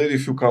of the very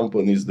few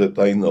companies that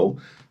I know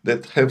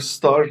that have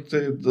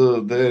started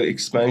their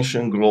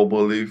expansion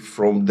globally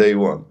from day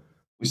one.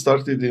 We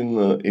started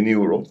in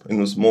Europe, in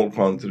a small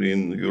country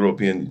in the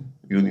European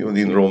Union,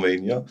 in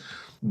Romania.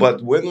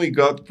 But when we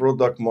got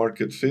product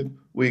market fit,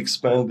 we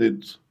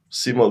expanded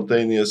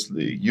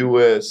simultaneously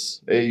US,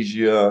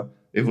 Asia,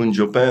 even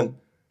Japan.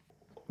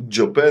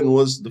 Japan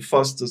was the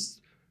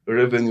fastest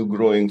revenue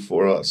growing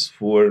for us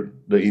for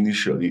the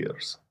initial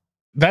years.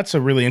 That's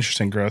a really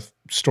interesting growth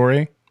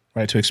story,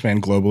 right? To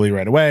expand globally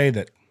right away,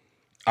 that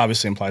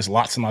obviously implies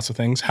lots and lots of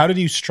things. How did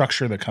you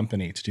structure the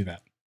company to do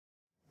that?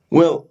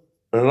 Well,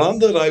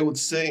 rather, I would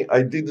say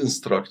I didn't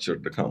structure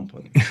the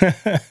company.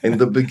 In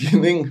the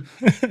beginning,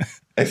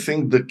 I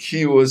think the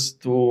key was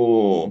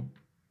to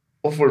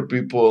offer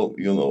people,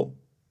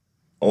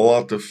 a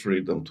lot of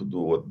freedom to do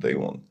what they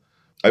want.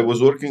 I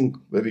was working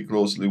very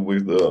closely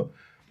with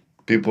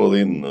people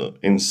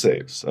in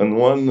sales, and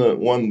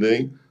one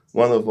day,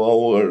 one of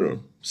our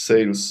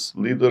sales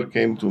leader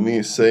came to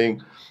me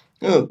saying,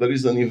 there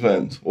is an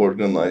event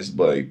organized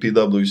by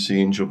PwC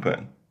in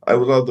Japan. I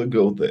would rather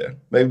go there.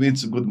 Maybe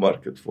it's a good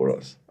market for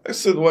us. I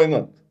said, why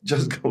not?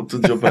 Just go to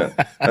Japan.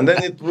 And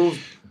then it proved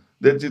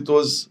that it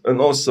was an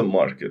awesome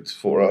market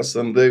for us,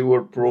 and they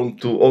were prone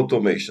to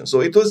automation.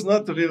 So it was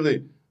not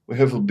really, we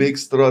have a big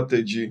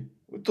strategy.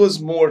 It was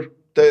more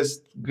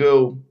test,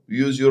 go,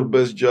 use your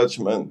best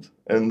judgment,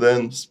 and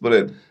then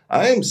spread.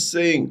 I am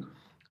saying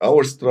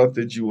our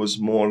strategy was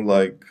more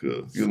like,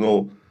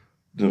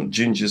 the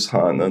Genghis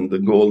Khan and the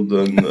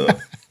golden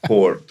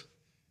horde.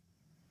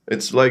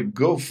 It's like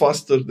go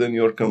faster than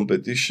your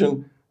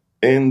competition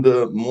in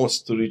the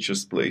most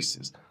richest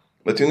places.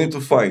 But you need to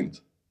find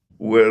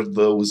where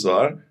those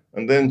are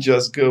and then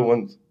just go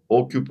and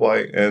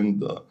occupy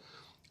and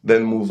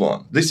then move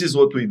on. This is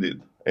what we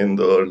did in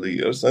the early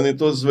years, and it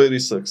was very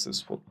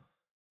successful.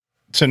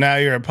 So now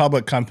you're a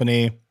public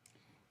company.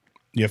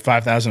 You have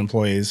 5,000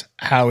 employees.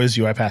 How is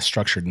UiPath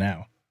structured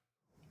now?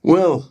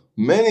 Well,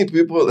 many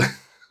people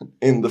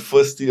in the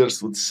first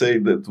years would say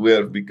that we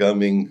are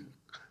becoming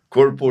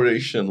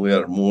corporation, we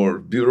are more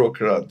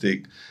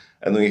bureaucratic,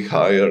 and we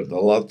hired a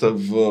lot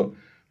of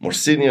more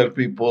senior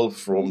people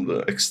from the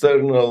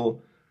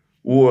external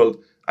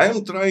world. I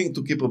am trying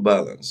to keep a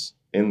balance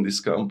in this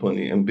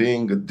company and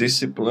being a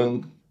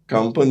disciplined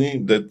company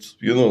that,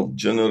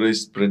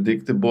 generates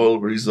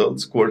predictable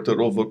results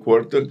quarter over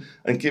quarter,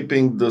 and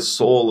keeping the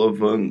soul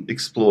of an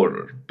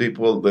explorer,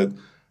 people that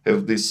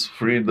have this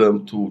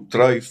freedom to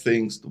try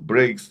things, to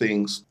break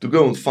things, to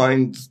go and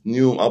find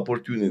new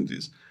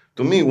opportunities.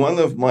 To me, one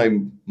of my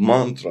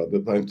mantra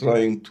that I'm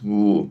trying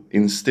to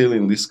instill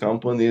in this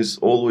company is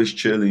always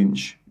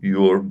challenge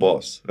your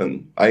boss.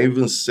 And I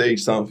even say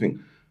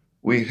something,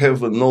 we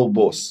have a no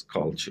boss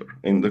culture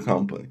in the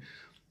company.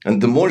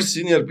 And the more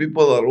senior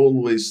people are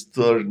always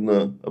turn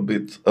a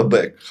bit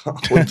aback.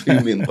 What do you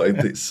mean by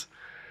this?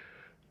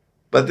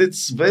 But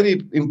it's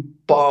very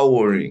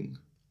empowering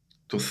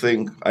to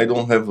think I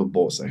don't have a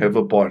boss, I have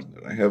a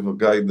partner, I have a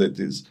guy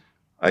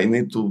I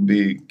need to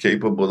be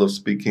capable of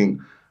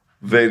speaking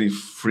very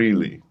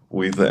freely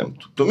with them.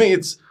 To me,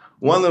 it's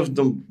one of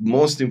the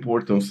most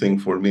important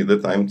things for me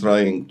that I'm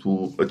trying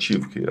to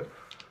achieve here.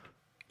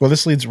 Well,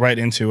 this leads right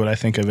into what I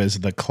think of as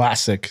the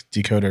classic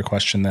decoder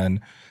question then.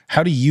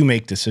 How do you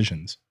make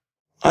decisions?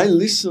 I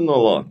listen a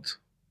lot.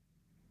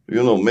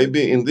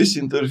 Maybe in this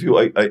interview,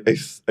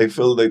 I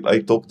felt that I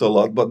talked a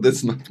lot, but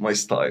that's not my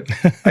style.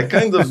 I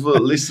kind of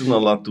listen a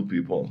lot to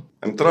people.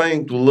 I'm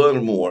trying to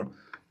learn more.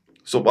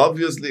 So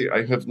obviously,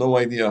 I have no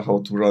idea how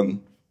to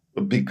run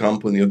a big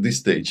company at this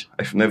stage.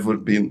 I've never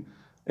been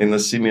in a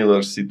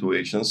similar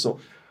situation. So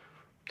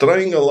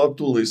trying a lot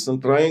to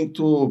listen, trying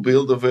to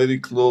build a very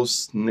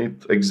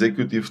close-knit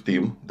executive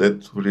team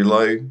that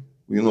rely,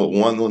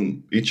 one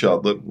on each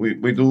other.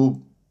 We do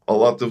a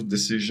lot of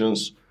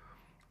decisions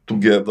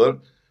together.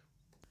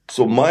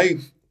 So my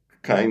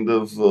kind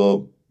of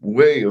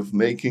way of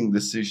making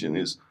decision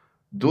is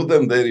do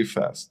them very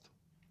fast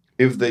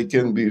if they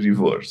can be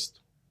reversed.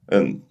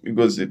 And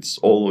because it's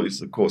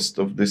always a cost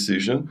of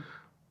decision,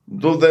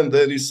 do them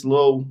very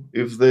slow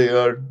if they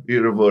are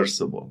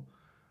irreversible.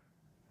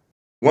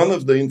 One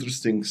of the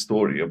interesting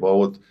story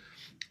about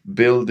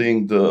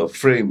building the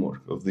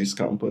framework of this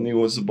company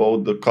was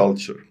about the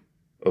culture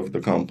of the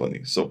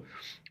company.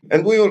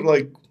 And we were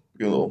like,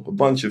 a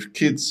bunch of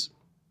kids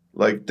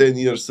like 10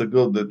 years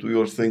ago that we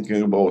were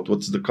thinking about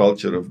what's the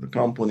culture of the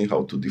company,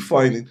 how to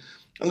define it.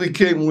 And we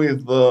came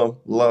with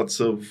lots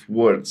of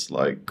words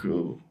like,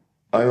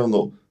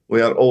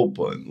 we are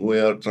open, we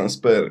are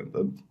transparent,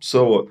 and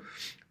so on.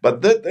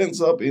 But that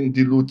ends up in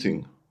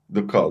diluting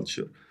the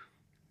culture.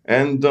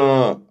 And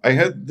I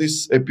had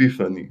this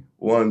epiphany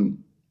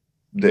one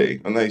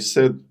day, and I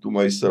said to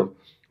myself,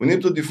 we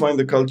need to define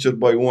the culture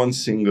by one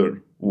single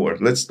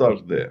word. Let's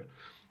start there.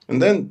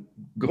 And then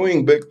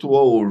going back to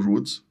our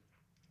roots,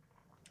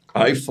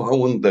 I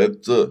found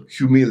that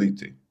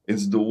humility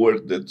is the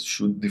word that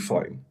should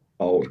define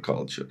our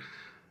culture.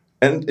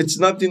 And it's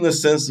not in the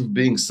sense of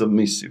being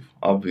submissive,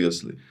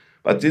 obviously,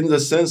 but in the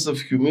sense of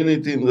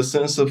humility, in the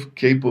sense of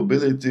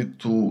capability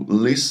to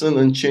listen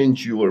and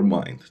change your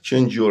mind,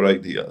 change your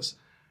ideas.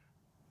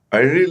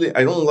 I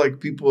don't like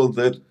people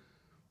that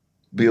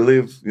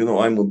believe,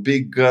 I'm a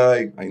big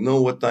guy, I know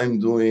what I'm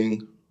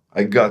doing,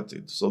 I got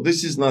it. So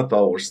this is not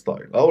our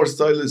style. Our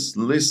style is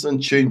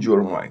listen, change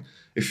your mind.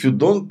 If you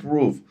don't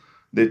prove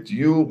that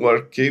you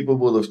are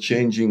capable of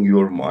changing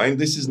your mind,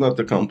 this is not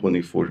a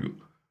company for you.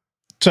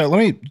 So let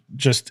me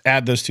just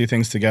add those two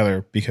things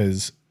together,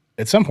 because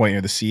at some point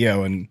you're the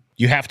CEO and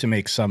you have to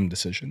make some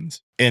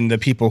decisions. And the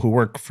people who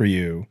work for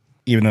you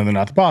even though they're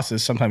not the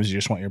bosses, sometimes you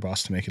just want your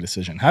boss to make a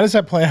decision. How does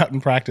that play out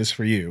in practice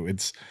for you?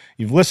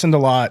 You've listened a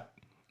lot.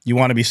 You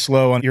want to be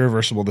slow on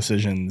irreversible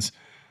decisions.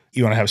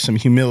 You want to have some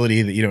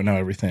humility that you don't know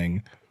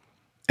everything.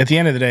 At the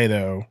end of the day,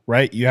 though,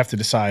 right, you have to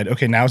decide,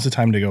 okay, now's the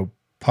time to go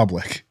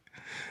public.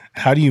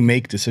 How do you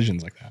make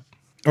decisions like that?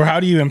 Or how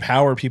do you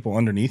empower people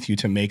underneath you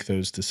to make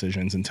those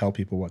decisions and tell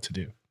people what to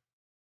do?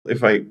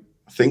 If I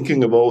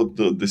thinking about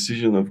the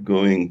decision of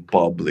going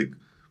public,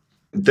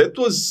 that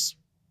was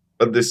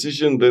a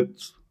decision that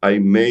I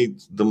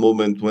made the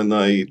moment when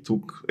I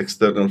took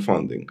external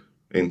funding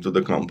into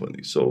the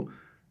company. So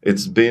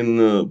it's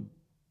been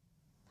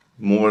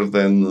more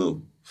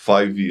than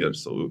 5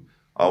 years. So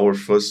our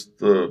first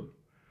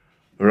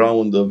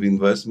round of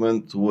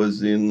investment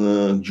was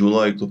in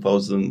July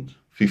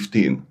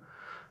 2015.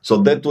 So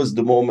that was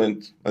the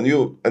moment,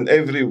 and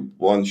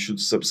everyone should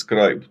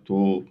subscribe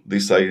to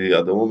this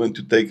idea. The moment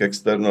you take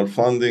external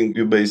funding,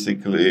 you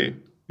basically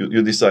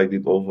you decide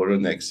it over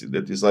an exit,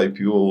 that is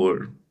IPO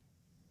or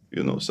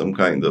some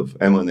kind of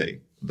M&A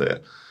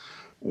there.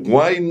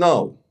 Why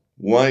now?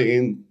 Why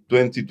in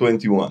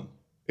 2021?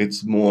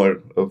 It's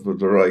more of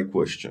the right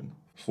question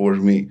for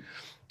me.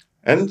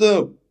 And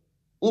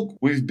look,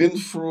 we've been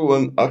through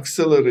an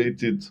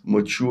accelerated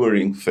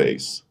maturing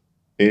phase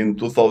in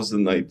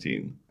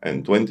 2019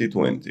 and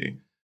 2020.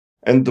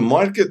 And the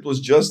market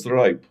was just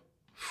ripe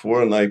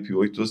for an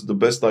IPO. It was the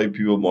best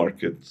IPO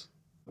market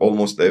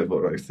almost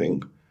ever, I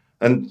think.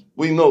 And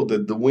we know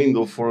that the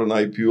window for an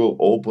IPO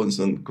opens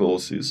and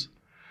closes.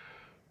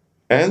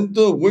 And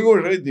we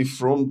were ready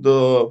from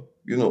the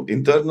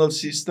internal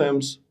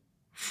systems,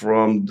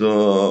 from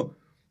the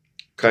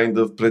kind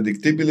of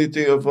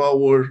predictability of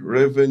our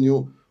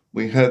revenue.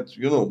 We had,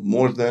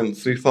 more than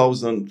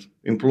 3,000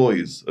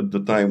 employees at the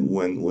time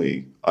when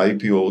we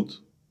IPO'd,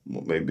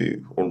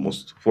 maybe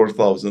almost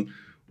 4,000.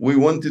 We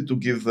wanted to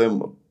give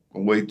them a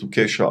way to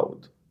cash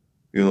out,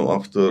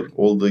 after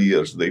all the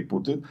years they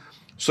put in.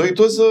 So it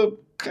was a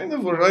kind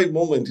of a right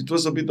moment. It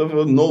was a bit of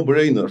a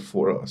no-brainer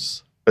for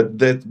us at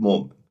that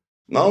moment.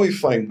 Now,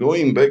 if I'm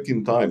going back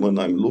in time and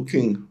I'm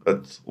looking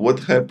at what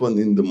happened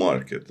in the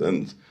market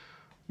and,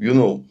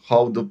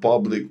 how the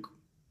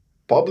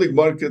public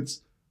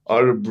markets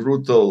are a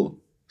brutal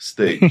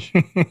stage.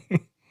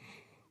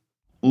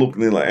 Look,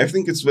 Nila, I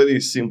think it's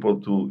very simple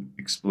to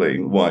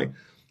explain why.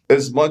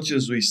 As much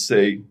as we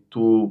say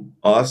to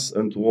us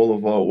and to all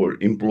of our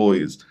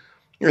employees,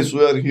 yes,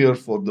 we are here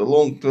for the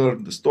long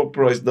term, the stock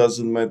price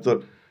doesn't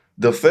matter.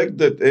 The fact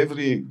that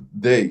every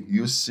day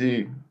you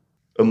see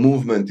a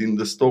movement in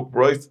the stock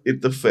price,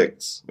 it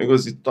affects,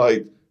 because it's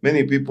tied.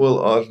 Many people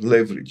are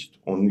leveraged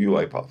on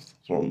UiPath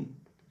from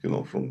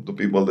the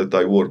people that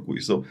I work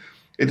with. So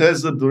it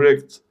has a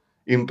direct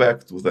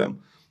impact to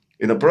them.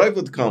 In a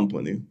private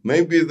company,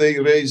 maybe they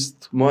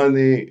raised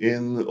money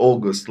in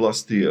August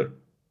last year,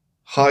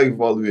 high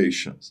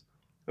valuations.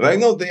 Right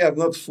now, they are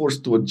not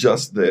forced to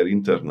adjust their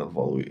internal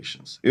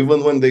valuations.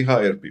 Even when they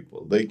hire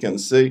people, they can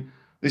say,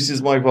 this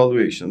is my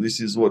valuation, this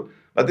is what,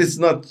 but it's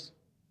not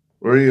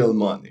real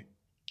money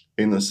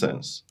in a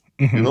sense.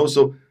 Mm-hmm.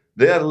 So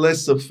they are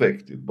less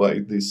affected by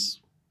these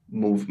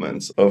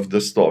movements of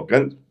the stock.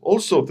 And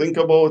also think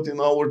about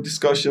in our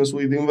discussions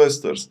with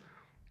investors,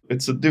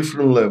 it's a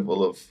different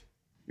level of,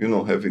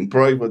 having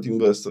private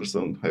investors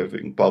and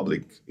having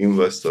public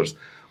investors.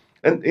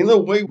 And in a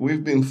way,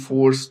 we've been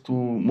forced to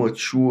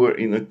mature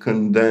in a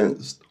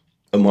condensed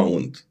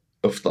amount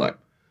of time.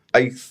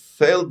 I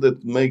felt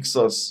that makes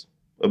us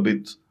a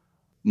bit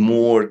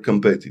more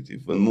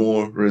competitive and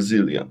more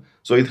resilient.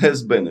 So it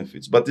has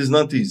benefits, but it's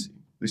not easy.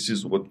 This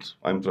is what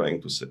I'm trying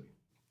to say.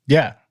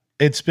 Yeah.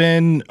 It's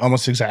been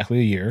almost exactly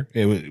a year.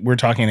 We're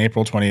talking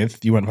April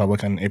 20th. You went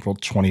public on April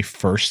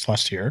 21st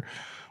last year.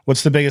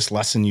 What's the biggest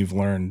lesson you've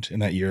learned in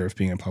that year of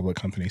being a public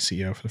company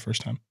CEO for the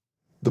first time?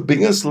 The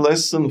biggest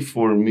lesson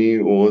for me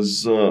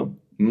was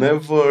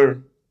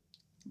never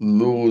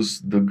lose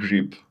the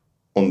grip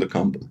on the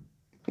company.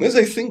 As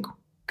I think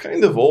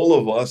kind of all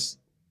of us,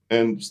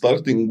 and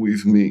starting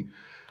with me,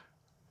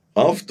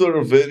 after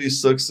a very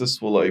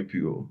successful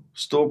IPO,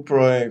 stock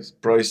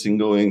pricing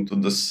going to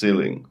the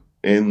ceiling,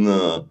 and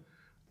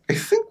I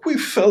think we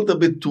felt a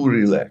bit too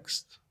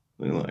relaxed,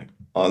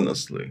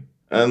 honestly.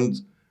 And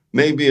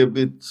maybe a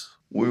bit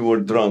we were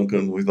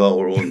drunken with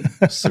our own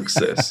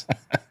success.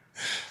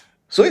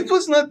 So it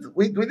was not,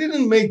 we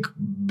didn't make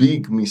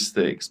big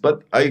mistakes,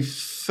 but I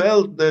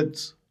felt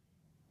that,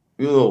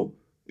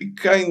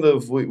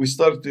 we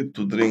started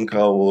to drink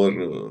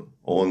our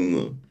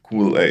own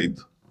Kool-Aid.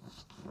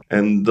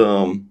 And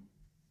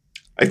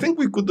I think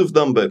we could have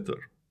done better,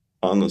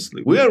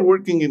 honestly. We are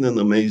working in an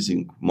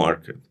amazing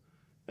market.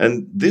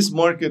 And this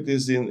market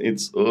is in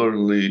its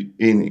early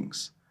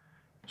innings.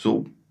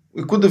 So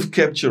we could have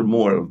captured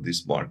more of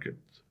this market,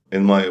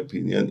 in my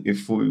opinion,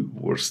 if we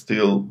were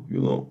still,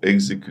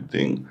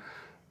 executing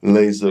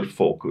laser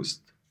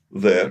focused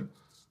there.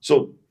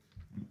 So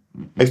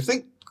I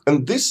think,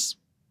 and this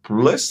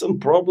lesson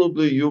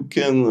probably you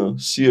can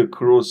see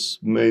across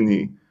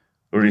many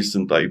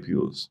recent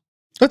IPOs.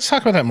 Let's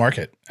talk about that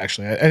market,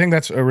 actually. I think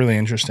that's a really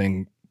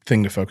interesting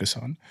thing to focus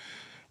on.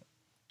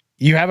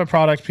 You have a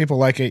product, people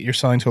like it, you're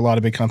selling to a lot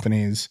of big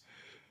companies.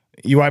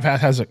 UiPath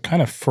has a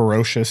kind of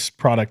ferocious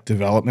product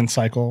development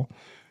cycle.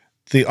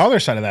 The other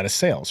side of that is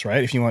sales,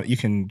 right? If you want, you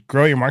can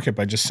grow your market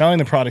by just selling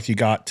the product you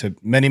got to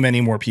many, many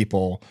more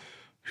people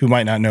who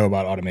might not know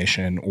about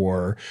automation,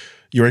 or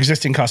your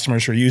existing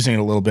customers who are using it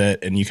a little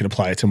bit and you can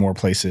apply it to more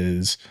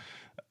places,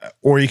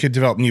 or you could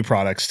develop new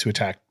products to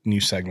attack new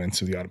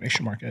segments of the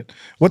automation market.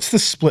 What's the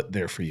split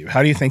there for you?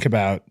 How do you think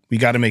about, we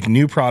got to make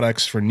new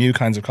products for new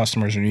kinds of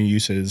customers or new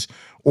uses,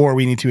 or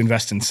we need to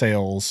invest in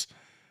sales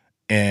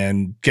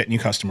and get new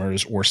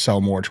customers or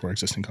sell more to our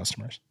existing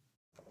customers?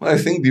 I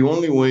think the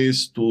only way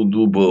is to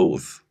do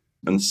both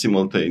and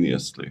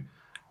simultaneously.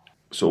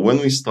 So when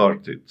we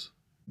started,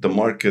 the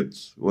market,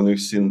 when we've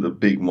seen the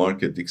big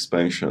market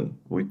expansion,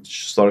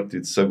 which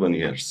started 7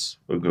 years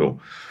ago,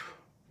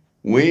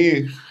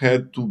 we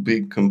had two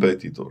big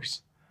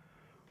competitors.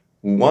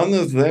 One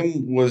of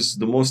them was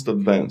the most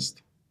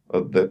advanced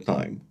at that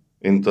time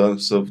in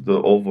terms of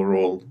the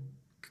overall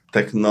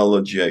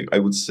technology, I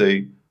would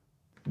say.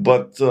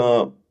 But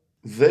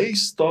they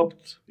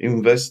stopped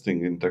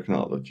investing in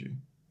technology.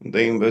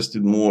 They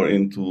invested more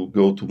into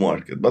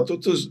go-to-market. But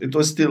it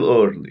was still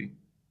early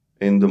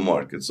in the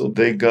market. So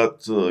they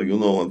got,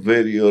 a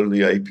very early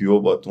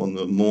IPO, but on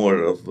a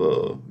more of,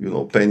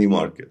 penny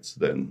markets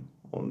than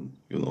on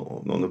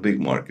a big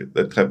market.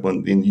 That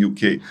happened in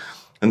UK.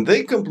 And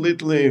they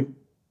completely,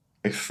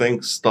 I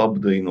think,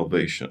 stopped the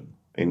innovation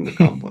in the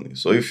company.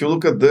 So if you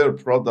look at their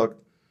product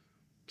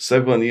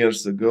 7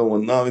 years ago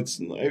and now,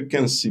 you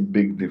can see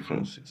big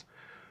differences.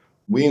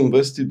 We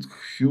invested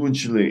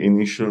hugely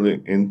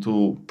initially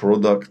into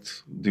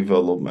product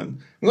development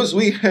because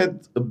we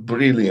had a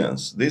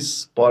brilliance.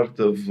 This part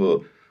of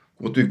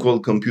what we call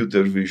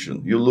computer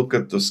vision. You look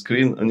at the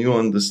screen and you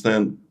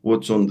understand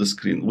what's on the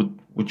screen,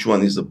 which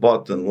one is a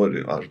button, what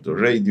are the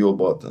radio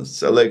buttons,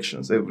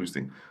 selections,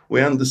 everything.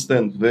 We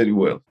understand very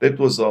well. That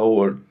was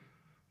our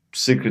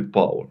secret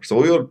power.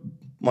 So we are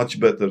much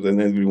better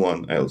than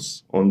everyone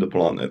else on the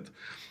planet.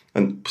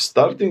 And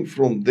starting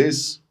from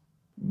this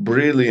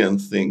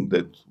brilliant thing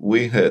that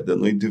we had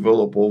and we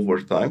developed over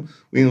time,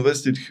 we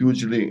invested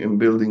hugely in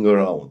building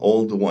around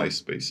all the white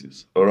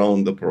spaces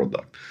around the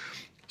product.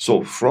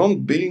 So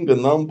from being a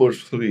number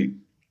 3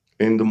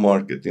 in the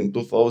market in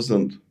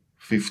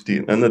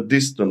 2015 and a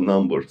distant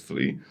number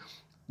 3,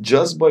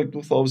 just by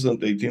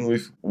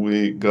 2018,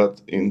 we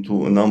got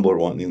into a number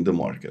 1 in the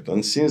market.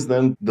 And since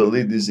then, the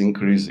lead is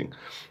increasing.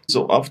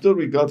 So after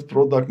we got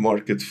product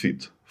market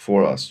fit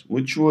for us,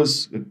 which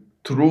was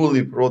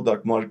truly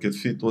product market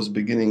fit, was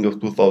beginning of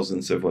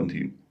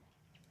 2017,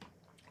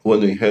 when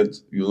we had,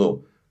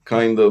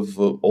 kind of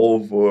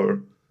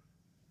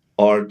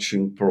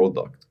overarching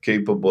product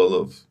capable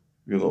of,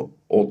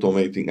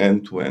 automating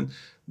end to end.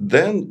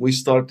 Then we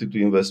started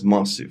to invest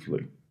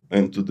massively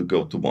into the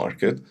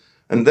go-to-market,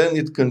 and then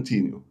it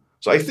continued.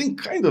 So I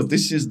think kind of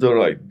this is the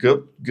right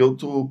go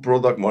to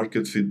product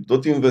market fit.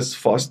 Don't invest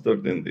faster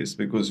than this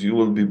because you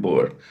will be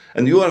bored.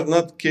 And you are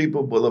not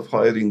capable of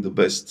hiring the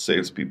best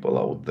salespeople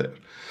out there.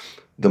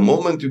 The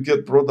moment you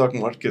get product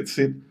market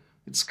fit,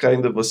 it's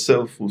kind of a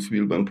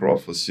self-fulfillment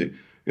prophecy.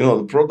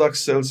 The product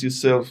sells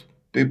itself.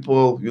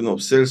 People,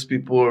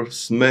 salespeople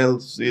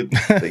smells it.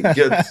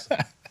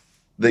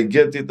 They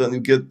get it, and you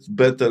get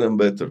better and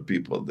better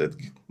people that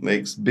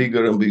makes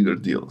bigger and bigger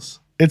deals.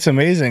 It's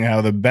amazing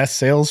how the best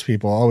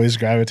salespeople always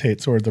gravitate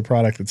toward the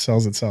product that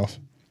sells itself.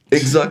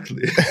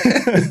 Exactly.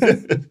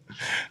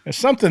 There's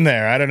something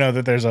there. I don't know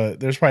that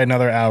there's probably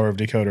another hour of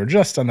Decoder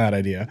just on that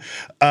idea.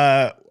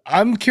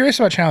 I'm curious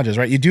about challenges,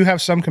 right? You do have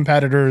some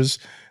competitors.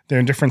 They're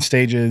in different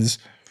stages.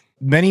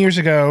 Many years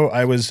ago,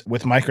 I was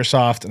with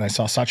Microsoft and I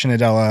saw Satya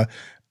Nadella,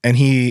 and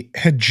he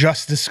had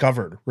just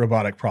discovered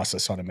robotic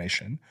process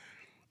automation.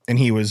 And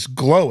he was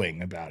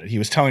glowing about it. He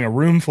was telling a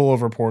room full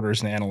of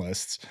reporters and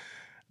analysts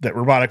that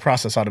robotic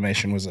process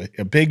automation was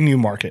a big new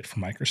market for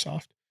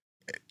Microsoft.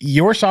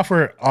 Your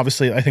software,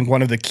 obviously, I think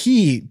one of the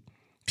key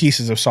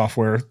pieces of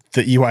software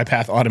that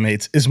UiPath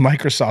automates is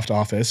Microsoft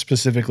Office,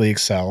 specifically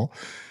Excel.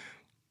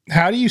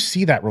 How do you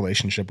see that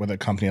relationship with a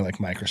company like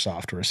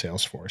Microsoft or a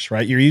Salesforce,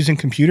 right? You're using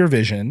computer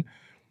vision.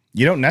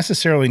 You don't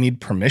necessarily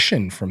need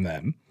permission from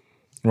them,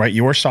 right?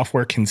 Your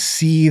software can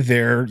see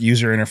their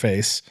user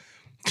interface,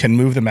 can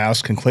move the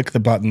mouse, can click the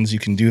buttons. You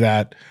can do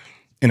that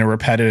in a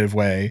repetitive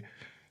way.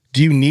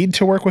 Do you need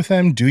to work with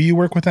them? Do you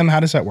work with them? How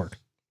does that work?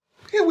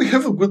 Yeah, we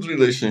have a good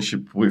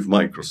relationship with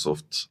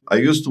Microsoft. I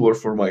used to work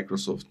for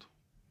Microsoft,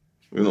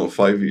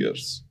 5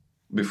 years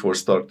before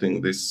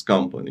starting this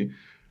company.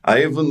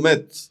 I even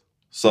met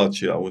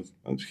Satya,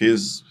 and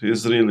he's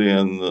really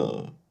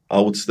an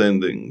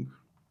outstanding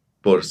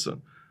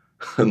person.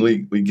 And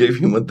we gave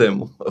him a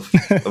demo of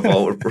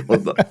our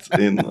product.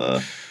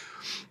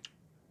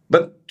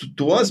 But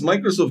to us,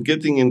 Microsoft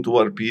getting into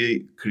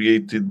RPA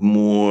created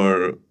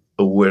more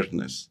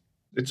awareness.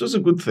 It was a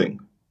good thing,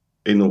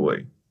 in a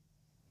way.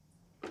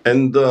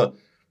 And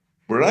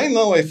right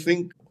now, I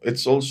think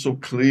it's also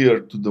clear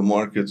to the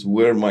markets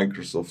where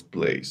Microsoft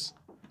plays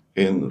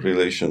in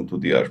relation to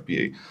the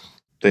RPA.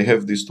 they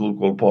have this tool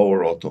called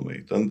Power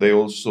Automate, and they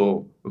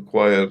also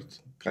acquired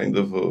kind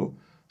of a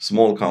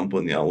small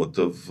company out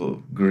of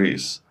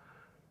Greece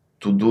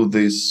to do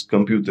this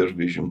computer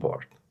vision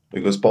part.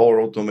 Because Power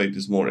Automate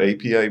is more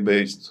API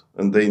based,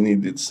 and they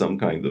needed some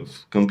kind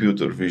of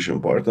computer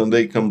vision part, and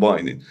they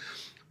combine it.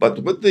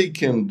 But what they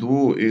can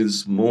do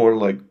is more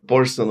like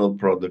personal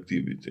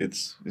productivity.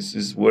 This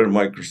is where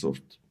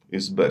Microsoft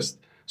is best.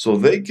 So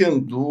they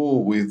can do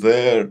with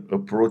their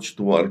approach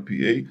to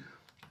RPA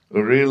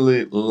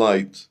really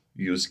light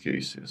use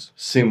cases,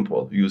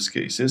 simple use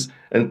cases,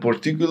 and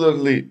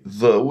particularly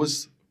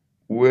those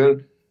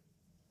where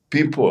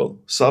people,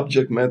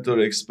 subject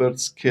matter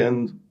experts,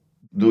 can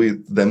do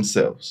it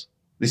themselves.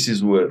 This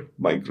is where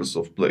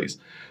Microsoft plays.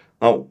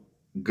 Now,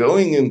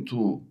 going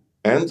into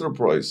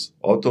enterprise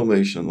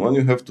automation, when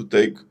you have to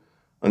take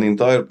an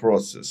entire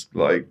process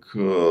like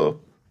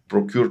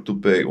procure to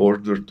pay,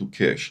 order to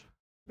cash,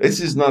 this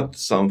is not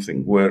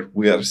something where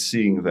we are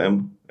seeing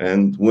them.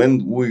 And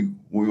when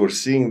we are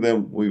seeing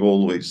them, we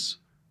always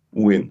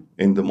win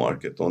in the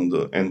market, on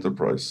the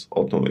enterprise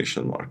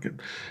automation market.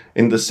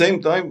 In the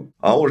same time,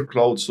 our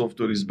cloud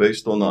software is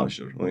based on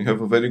Azure. We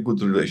have a very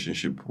good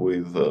relationship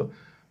with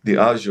the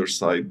Azure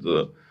side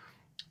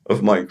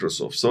of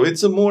Microsoft. So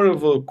it's a more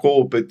of a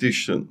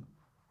competition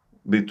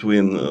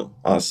between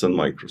us and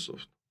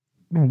Microsoft.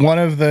 One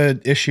of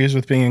the issues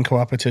with being in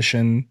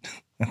co-opetition,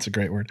 that's a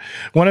great word.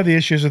 One of the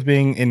issues with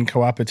being in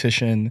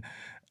co-opetition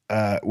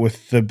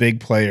with the big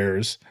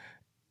players,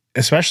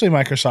 especially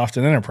Microsoft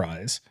and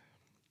enterprise,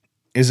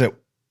 is that,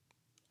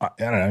 I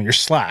don't know, you're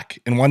Slack.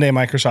 And one day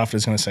Microsoft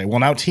is going to say, well,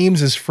 now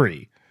Teams is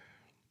free.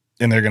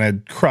 And they're going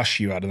to crush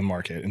you out of the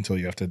market until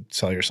you have to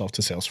sell yourself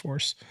to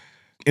Salesforce.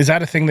 Is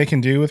that a thing they can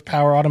do with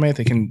Power Automate?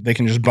 They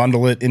can just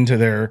bundle it into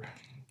their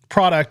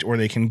product, or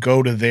they can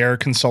go to their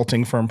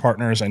consulting firm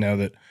partners. I know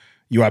that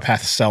UiPath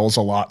sells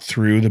a lot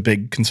through the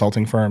big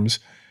consulting firms.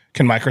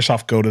 Can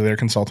Microsoft go to their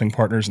consulting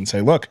partners and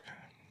say, look,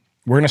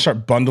 we're going to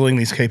start bundling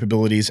these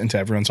capabilities into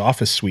everyone's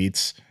Office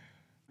suites.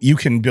 You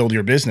can build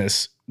your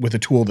business with a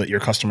tool that your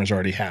customers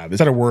already have. Is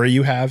that a worry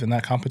you have in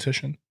that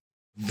competition?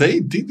 They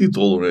did it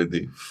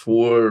already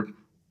for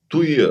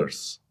 2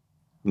 years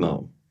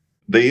now.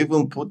 They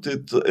even put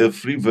it a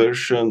free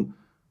version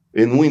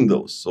in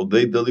Windows. So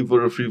they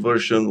deliver a free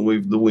version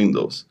with the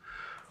Windows.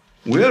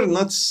 We are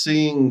not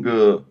seeing,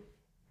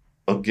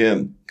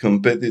 again,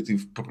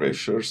 competitive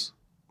pressures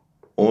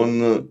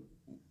on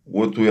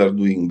what we are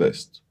doing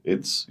best.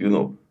 It's,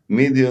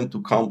 medium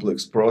to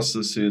complex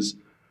processes,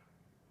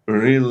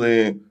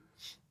 really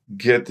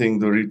getting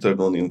the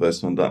return on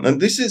investment done. And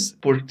this is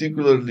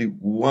particularly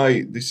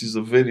why this is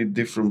a very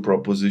different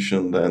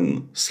proposition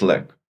than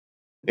Slack.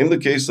 In the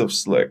case of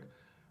Slack,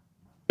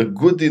 a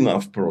good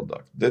enough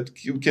product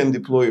that you can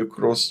deploy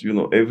across,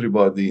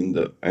 everybody in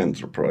the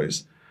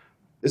enterprise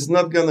is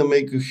not going to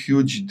make a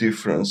huge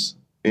difference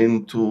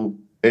into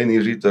any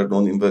return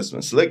on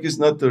investment. Slack is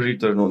not a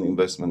return on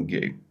investment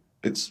game.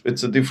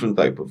 It's a different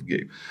type of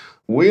game.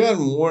 We are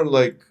more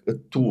like a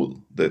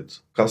tool that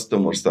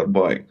customers are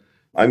buying.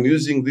 I'm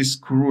using this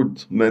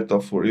crude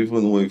metaphor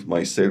even with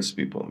my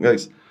salespeople.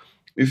 Guys,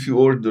 if you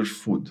order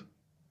food,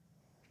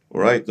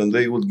 right, and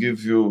they would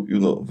give you,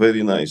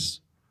 very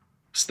nice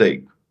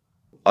steak,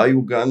 are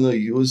you gonna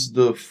use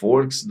the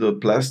forks, the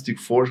plastic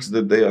forks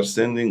that they are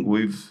sending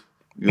with,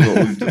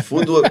 with the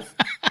food? Or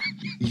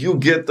you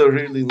get a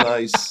really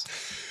nice...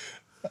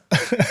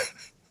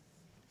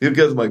 You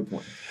get my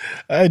point.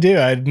 I do.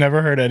 I'd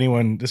never heard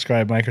anyone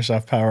describe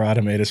Microsoft Power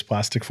Automate as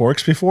plastic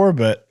forks before,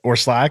 or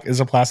Slack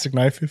as a plastic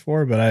knife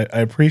before, but I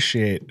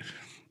appreciate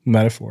the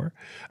metaphor.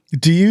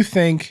 Do you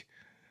think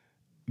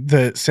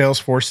the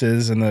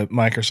Salesforces and the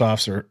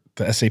Microsofts or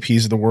the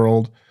SAPs of the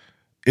world,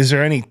 is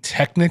there any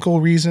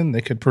technical reason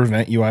they could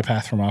prevent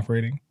UiPath from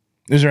operating?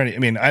 Is there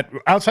any,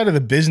 outside of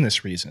the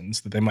business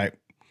reasons that they might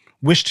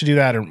wish to do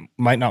that or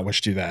might not wish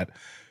to do that,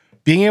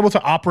 being able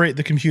to operate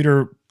the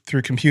computer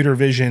through computer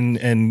vision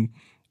and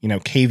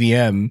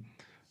KVM,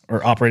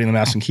 or operating the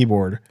mouse and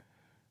keyboard,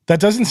 that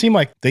doesn't seem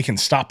like they can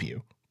stop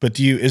you. But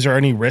is there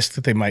any risk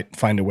that they might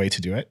find a way to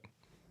do it?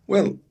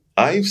 Well,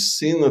 I've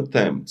seen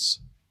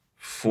attempts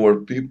for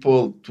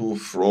people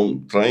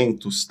from trying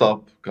to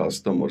stop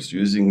customers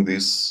using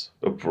this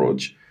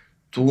approach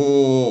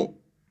to,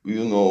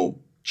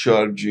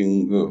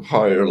 charging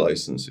higher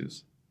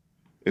licenses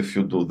if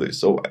you do this.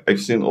 So I've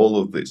seen all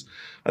of this.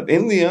 But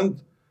in the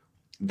end,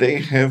 they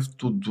have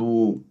to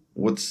do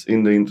what's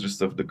in the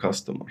interest of the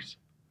customers.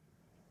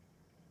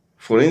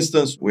 For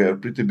instance, we are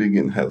pretty big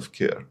in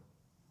healthcare.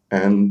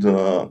 And,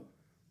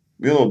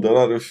 there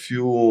are a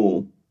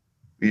few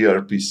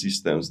ERP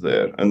systems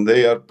there, and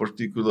they are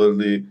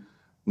particularly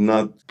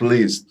not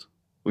pleased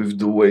with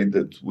the way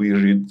that we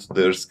read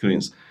their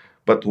screens.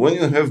 But when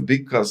you have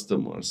big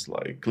customers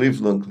like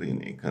Cleveland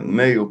Clinic and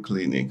Mayo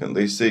Clinic, and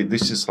they say,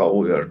 this is how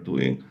we are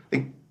doing,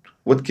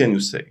 what can you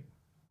say?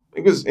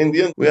 Because in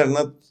the end, we are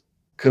not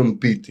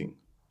competing.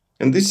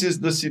 And this is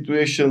the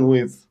situation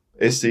with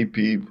SAP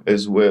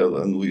as well,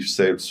 and with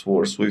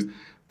Salesforce.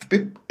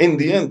 In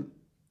the end,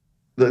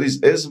 there is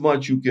as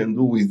much you can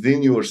do within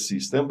your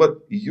system, but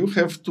you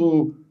have to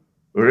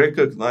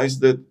recognize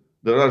that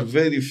there are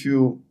very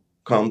few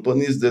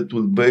companies that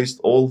will base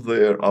all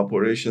their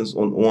operations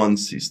on one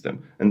system.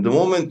 And the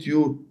moment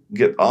you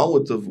get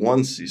out of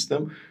one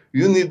system,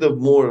 you need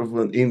more of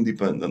an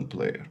independent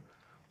player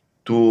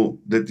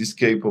that is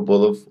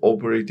capable of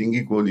operating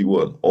equally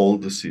well all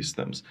the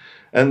systems.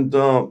 And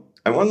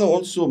I want to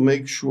also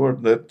make sure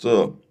that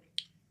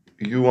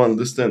you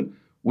understand,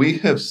 we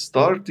have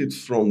started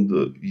from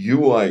the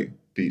UI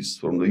piece,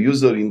 from the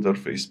user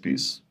interface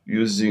piece,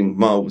 using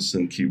mouse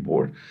and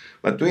keyboard,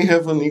 but we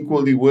have an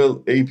equally well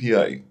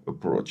API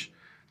approach.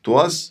 To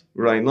us,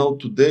 right now,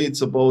 today,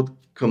 it's about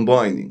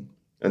combining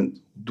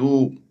and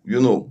do,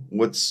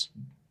 what's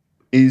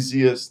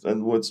easiest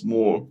and what's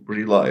more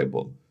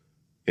reliable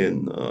in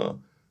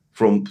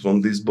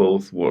from these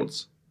both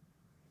worlds.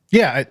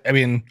 Yeah, I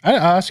mean,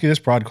 I'll ask you this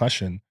broad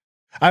question.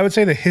 I would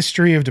say the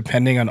history of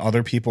depending on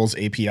other people's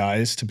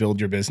APIs to build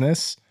your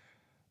business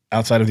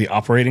outside of the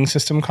operating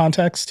system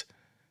context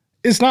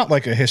is not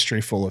like a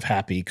history full of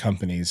happy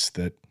companies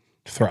that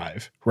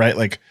thrive, right?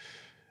 Like,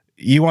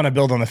 you want to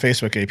build on the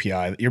Facebook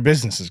API, your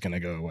business is going to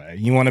go away.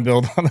 You want to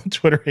build on the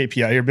Twitter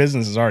API, your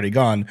business is already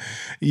gone.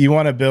 You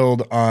want to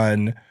build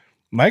on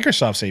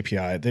Microsoft's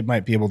API, they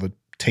might be able to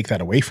take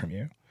that away from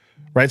you.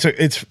 Right. So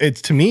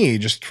it's to me,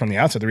 just from the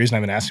outset, the reason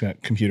I've been asking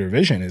about computer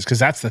vision is because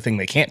that's the thing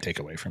they can't take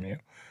away from you.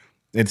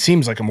 It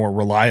seems like a more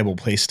reliable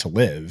place to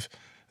live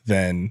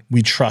than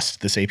we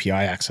trust this API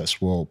access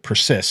will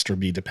persist or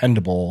be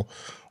dependable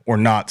or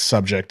not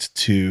subject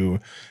to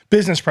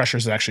business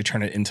pressures that actually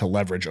turn it into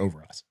leverage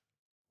over us.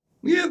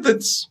 Yeah,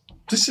 this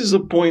is a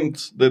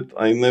point that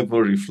I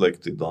never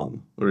reflected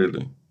on,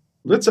 really.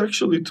 That's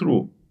actually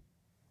true.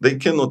 They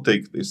cannot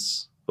take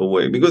this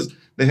away because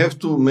they have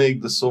to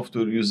make the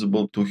software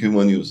usable to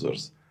human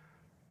users.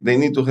 They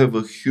need to have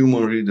a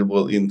human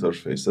readable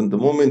interface. And the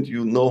moment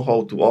you know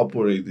how to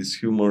operate this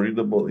human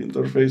readable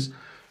interface,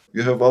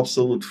 you have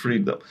absolute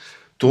freedom.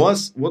 To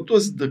us, what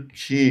was the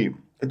key?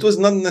 It was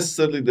not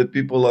necessarily that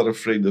people are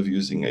afraid of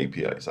using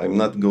APIs. I'm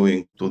not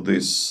going to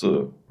this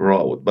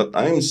route, but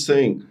I'm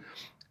saying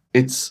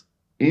it's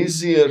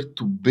easier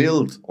to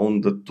build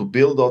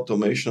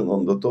automation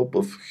on the top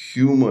of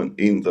human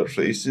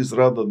interfaces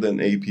rather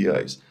than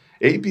APIs.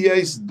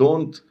 APIs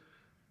don't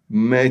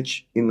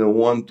match in a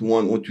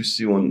one-to-one what you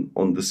see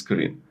on the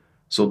screen.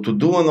 So to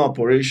do an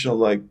operation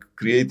like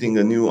creating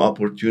a new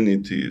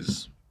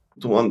opportunities,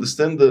 to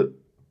understand the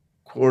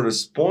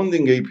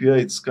corresponding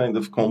API, it's kind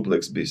of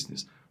complex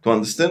business. To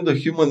understand the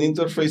human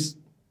interface,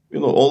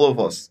 all of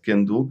us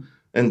can do,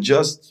 and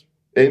just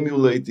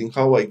emulating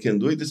how I can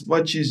do it is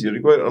much easier,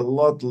 require a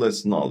lot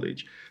less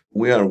knowledge.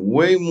 We are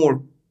way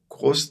more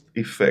cost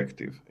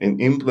effective in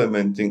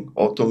implementing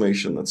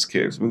automation at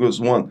scales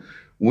because one,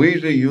 we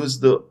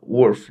reuse the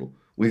workflow.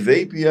 With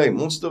API,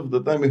 most of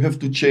the time you have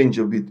to change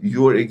a bit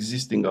your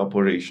existing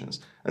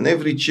operations. And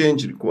every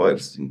change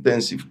requires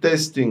intensive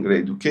testing,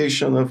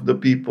 re-education of the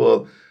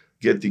people,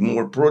 getting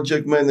more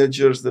project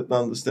managers that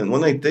understand.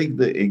 When I take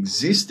the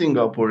existing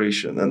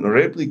operation and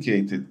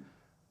replicate it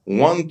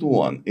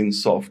one-to-one in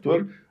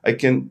software, I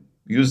can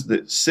use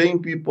the same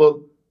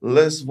people,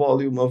 less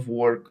volume of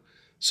work.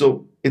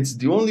 So it's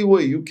the only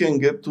way you can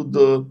get to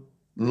the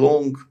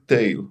long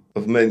tail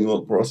of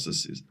manual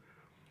processes.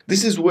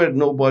 This is where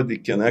nobody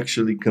can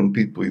actually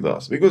compete with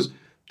us. Because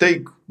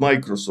take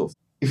Microsoft.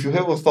 If you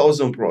have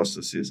 1,000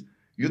 processes,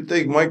 you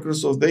take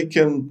Microsoft, they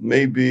can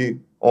maybe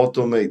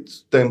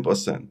automate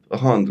 10%,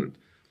 100.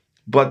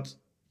 But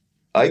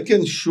I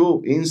can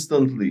show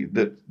instantly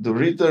that the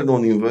return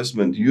on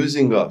investment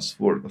using us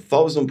for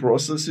 1,000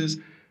 processes,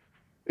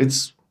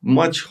 it's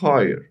much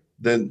higher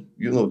than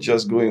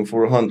just going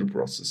for 100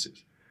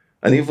 processes.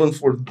 And even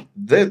for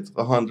that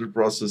 100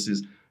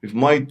 processes, if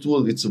my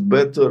tool it's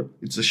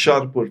a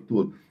sharper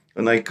tool,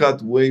 and I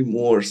cut way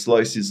more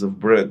slices of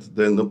bread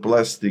than a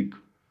plastic,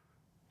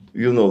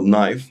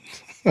 knife.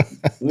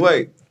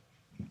 Wait,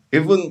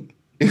 even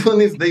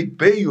if they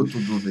pay you to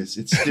do this,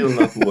 it's still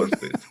not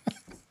worth it.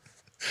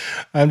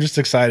 I'm just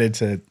excited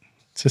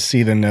to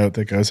see the note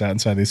that goes out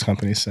inside these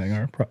companies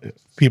saying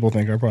people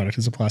think our product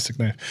is a plastic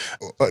knife.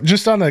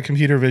 Just on the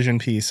computer vision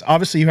piece,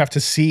 obviously you have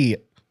to see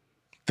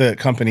the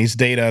company's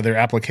data, their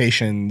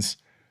applications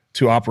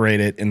to operate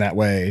it in that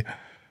way.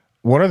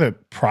 What are the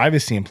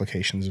privacy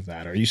implications of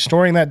that? Are you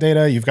storing that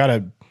data? You've got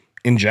to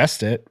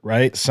ingest it,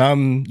 right?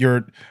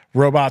 Your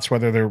robots,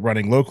 whether they're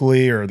running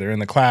locally or they're in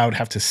the cloud,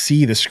 have to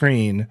see the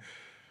screen.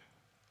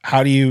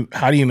 How do you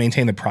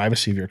maintain the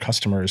privacy of your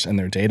customers and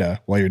their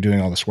data while you're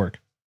doing all this work?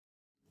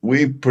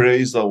 We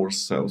praise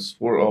ourselves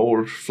for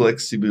our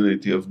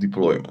flexibility of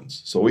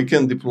deployments. So we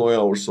can deploy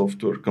our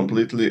software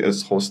completely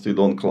as hosted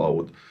on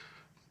cloud,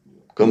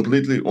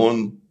 completely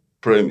on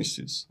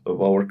premises of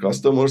our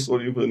customers,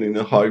 or even in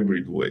a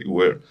hybrid way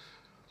where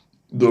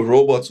the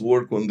robots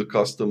work on the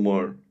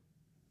customer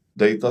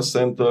data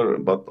center,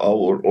 but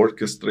our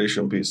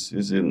orchestration piece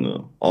is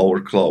in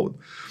our cloud.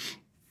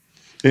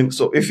 And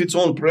so if it's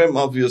on-prem,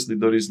 obviously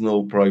there is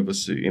no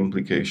privacy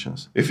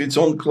implications. If it's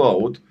on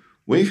cloud,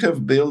 We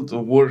have built a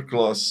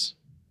world-class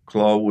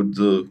cloud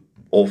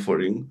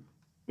offering.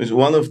 It's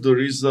one of the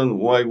reasons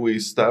why we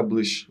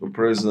established a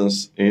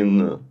presence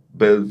in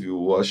Bellevue,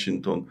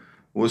 Washington,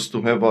 was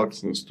to have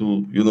access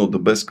to, the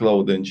best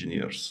cloud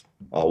engineers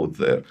out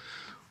there.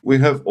 We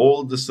have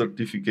all the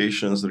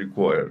certifications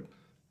required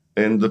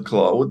in the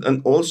cloud,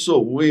 and also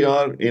we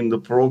are in the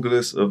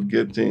progress of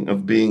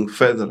being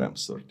FedRAMP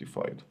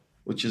certified,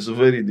 which is a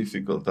very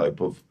difficult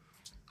type of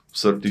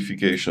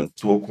certification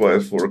to acquire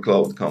for a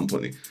cloud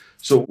company.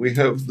 So we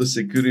have the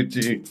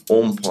security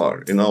on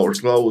par in our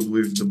cloud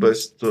with the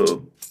best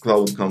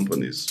cloud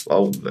companies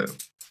out there.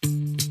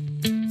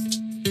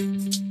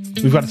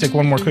 We've got to take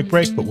one more quick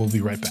break, but we'll be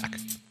right back.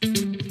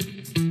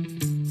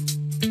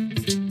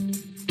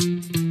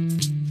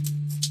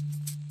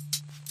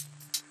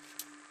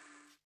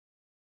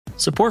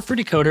 Support for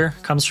Decoder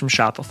comes from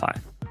Shopify.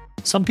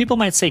 Some people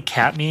might say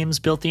cat memes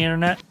built the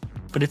internet,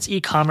 but it's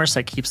e-commerce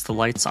that keeps the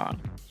lights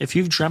on. If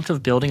you've dreamt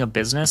of building a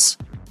business,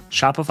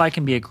 Shopify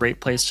can be a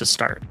great place to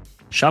start.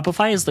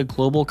 Shopify is the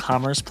global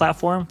commerce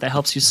platform that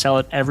helps you sell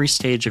at every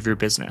stage of your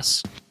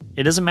business.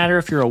 It doesn't matter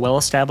if you're a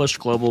well-established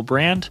global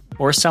brand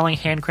or selling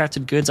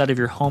handcrafted goods out of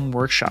your home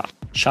workshop.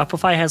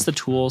 Shopify has the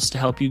tools to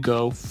help you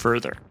go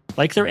further,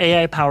 like their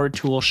AI-powered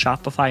tool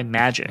Shopify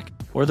Magic,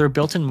 or their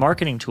built-in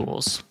marketing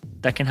tools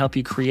that can help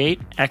you create,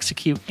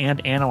 execute,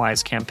 and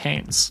analyze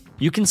campaigns.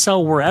 You can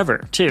sell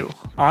wherever, too,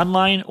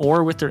 online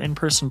or with their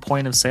in-person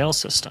point-of-sale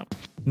system.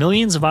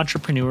 Millions of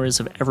entrepreneurs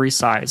of every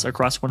size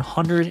across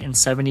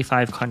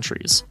 175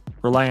 countries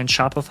rely on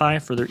Shopify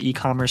for their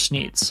e-commerce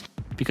needs,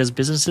 because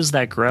businesses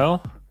that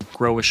grow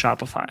with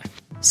Shopify.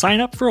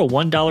 Sign up for a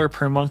 $1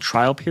 per month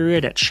trial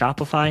period at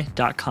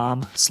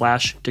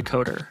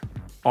shopify.com/decoder,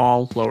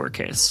 all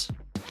lowercase.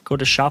 Go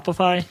to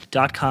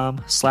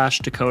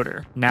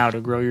shopify.com/decoder now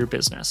to grow your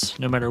business,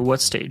 no matter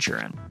what stage you're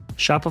in.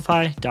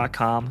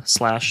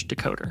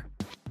 Shopify.com/decoder.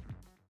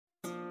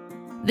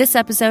 This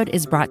episode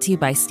is brought to you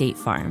by State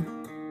Farm.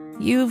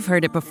 You've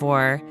heard it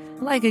before.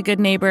 Like a good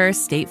neighbor,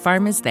 State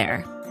Farm is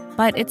there.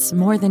 But it's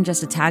more than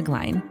just a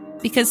tagline,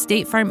 because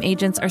State Farm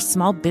agents are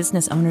small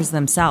business owners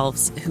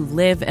themselves who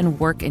live and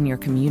work in your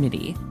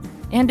community.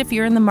 And if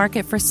you're in the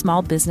market for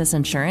small business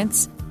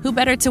insurance, who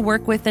better to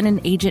work with than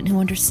an agent who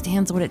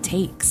understands what it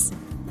takes?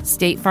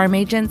 State Farm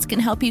agents can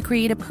help you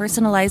create a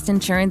personalized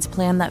insurance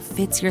plan that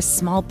fits your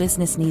small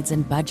business needs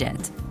and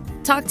budget.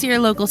 Talk to your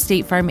local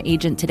State Farm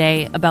agent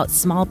today about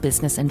small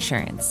business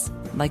insurance.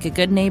 Like a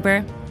good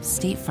neighbor,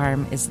 State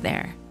Farm is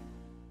there.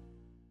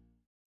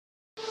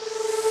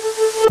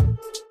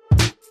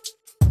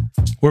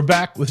 We're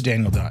back with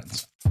Daniel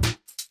Dines.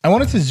 I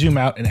wanted to zoom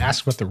out and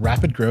ask about the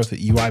rapid growth at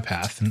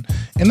UiPath and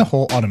in the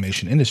whole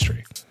automation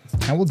industry.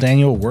 How will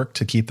Daniel work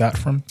to keep that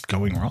from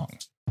going wrong?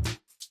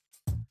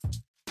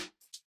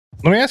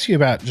 Let me ask you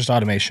about just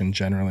automation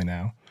generally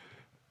now.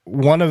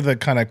 One of the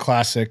kind of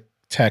classic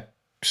tech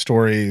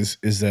stories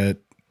is that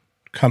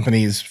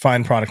companies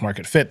find product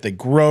market fit, they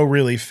grow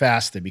really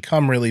fast, they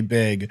become really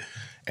big,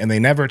 and they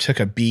never took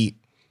a beat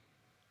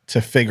to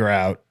figure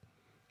out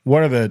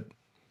what are the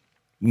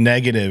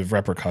negative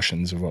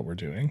repercussions of what we're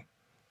doing,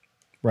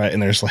 right?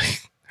 And there's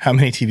like, how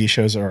many TV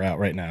shows are out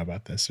right now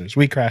about this? There's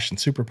We Crashed and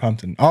Super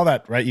Pumped and all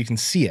that, right? You can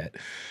see it.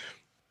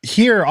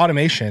 Here,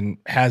 automation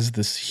has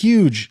this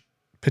huge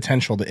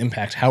potential to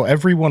impact how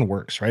everyone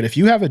works, right? If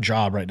you have a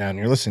job right now and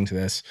you're listening to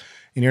this,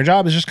 and your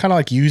job is just kind of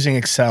like using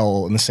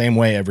Excel in the same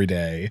way every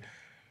day,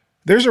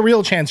 there's a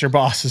real chance your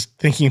boss is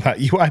thinking about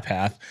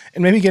UiPath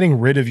and maybe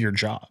getting rid of your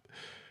job.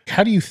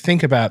 How do you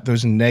think about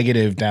those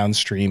negative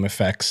downstream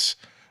effects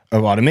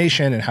of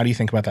automation, and how do you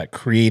think about that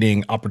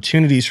creating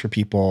opportunities for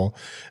people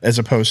as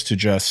opposed to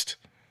just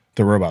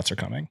the robots are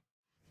coming?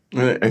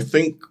 I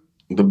think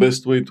the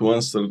best way to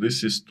answer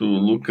this is to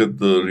look at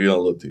the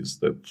realities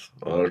that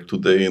are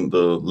today in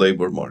the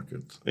labor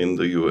market in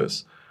the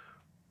US.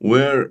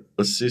 We're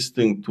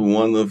assisting to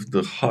one of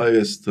the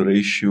highest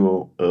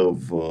ratio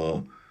of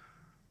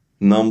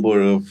number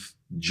of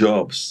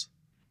jobs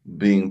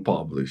being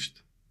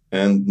published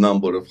and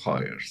number of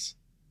hires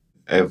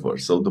ever.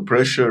 So the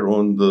pressure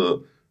on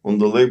the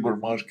labor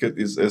market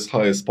is as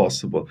high as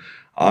possible.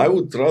 I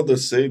would rather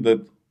say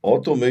that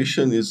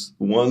automation is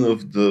one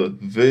of the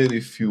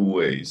very few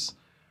ways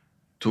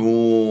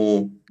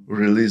to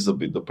release a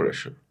bit of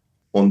pressure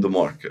on the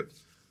market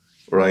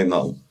right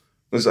now.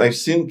 Because I've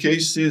seen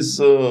cases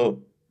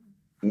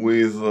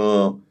with,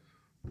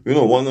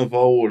 one of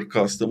our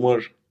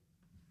customers,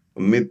 a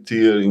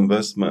mid-tier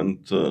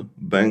investment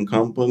bank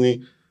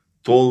company,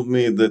 told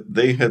me that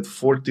they had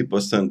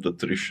 40%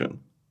 attrition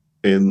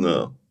in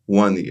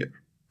 1 year.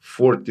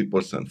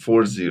 40%,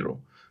 40.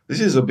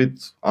 This is a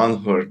bit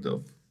unheard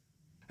of.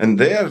 And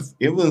they are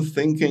even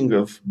thinking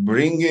of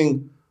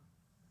bringing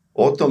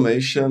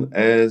automation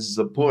as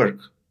a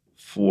perk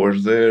for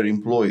their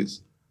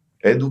employees,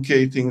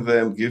 educating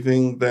them,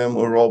 giving them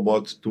a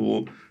robot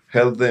to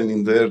help them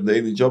in their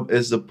daily job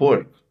as a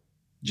perk,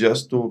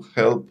 just to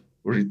help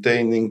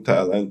retaining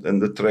talent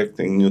and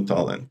attracting new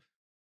talent.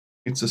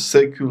 It's a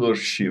secular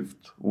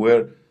shift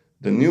where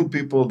the new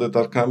people that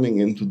are coming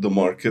into the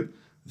market,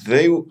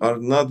 they are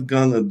not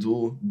gonna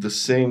do the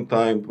same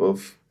type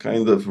of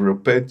kind of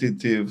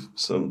repetitive,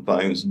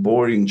 sometimes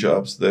boring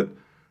jobs that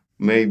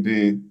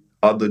maybe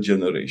other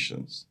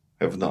generations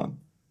have done.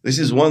 This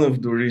is one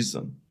of the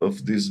reasons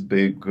of this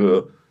big,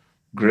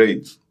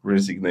 great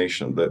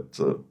resignation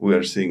that we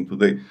are seeing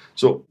today.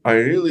 So I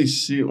really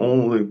see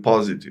only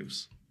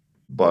positives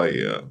by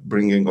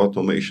bringing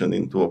automation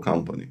into a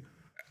company.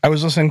 I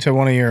was listening to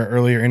one of your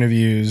earlier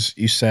interviews.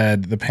 You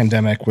said the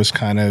pandemic was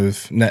kind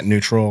of net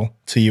neutral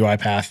to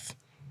UiPath.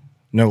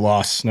 No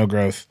loss, no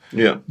growth.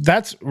 Yeah.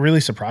 That's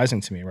really surprising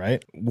to me,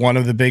 right? One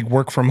of the big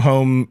work from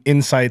home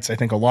insights I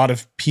think a lot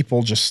of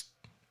people just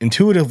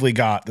intuitively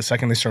got the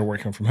second they started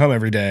working from home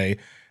every day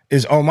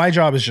is, oh, my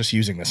job is just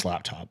using this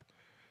laptop.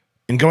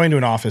 And going to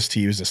an office to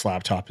use this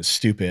laptop is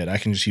stupid. I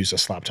can just use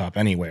this laptop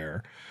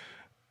anywhere.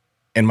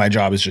 And my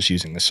job is just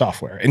using the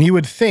software. And you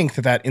would think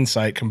that that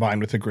insight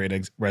combined with a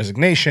great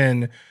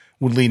resignation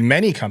would lead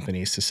many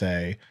companies to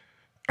say,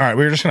 all right,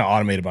 we're just going to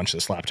automate a bunch of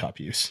this laptop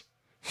use.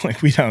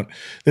 Like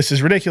this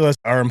is ridiculous.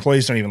 Our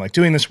employees don't even like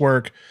doing this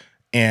work.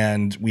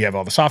 And we have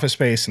all this office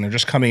space and they're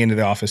just coming into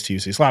the office to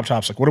use these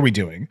laptops. Like, what are we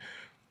doing?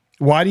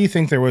 Why do you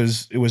think it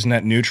was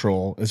net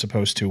neutral as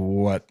opposed to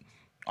what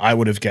I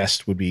would have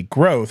guessed would be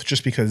growth,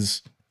 just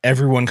because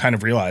everyone kind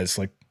of realized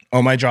like,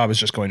 oh, my job is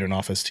just going to an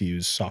office to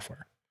use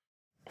software?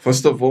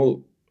 First of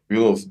all,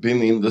 it's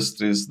been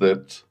industries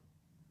that,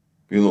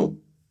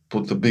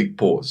 put a big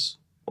pause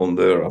on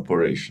their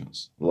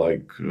operations,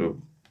 like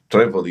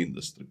travel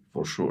industry,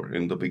 for sure,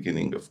 in the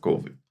beginning of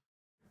COVID.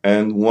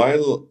 And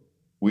while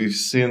we've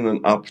seen an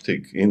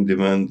uptick in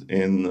demand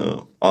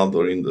in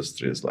other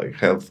industries like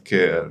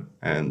healthcare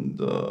and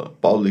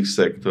public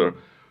sector,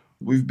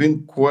 we've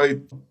been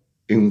quite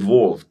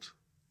involved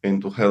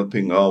into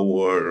helping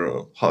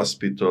our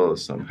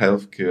hospitals and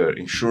healthcare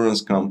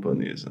insurance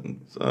companies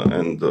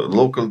and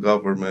local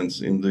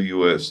governments in the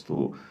US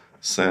to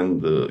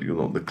send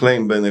the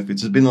claim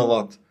benefits. It's been a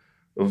lot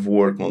of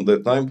work on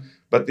that time,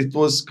 but it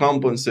was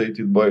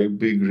compensated by a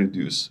big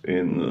reduce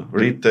in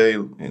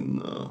retail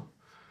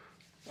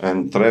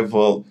and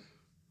travel.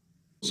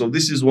 So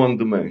this is one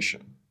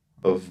dimension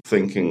of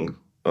thinking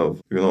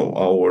of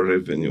our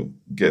revenue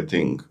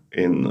getting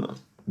in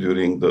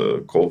during the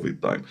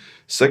COVID time.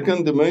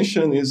 Second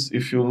dimension is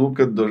if you look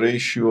at the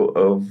ratio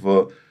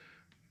of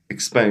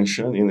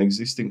expansion in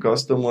existing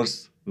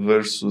customers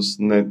versus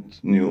net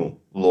new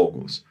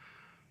logos.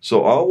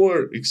 So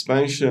our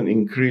expansion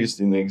increased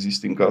in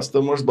existing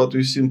customers, but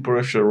we've seen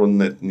pressure on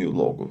net new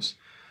logos.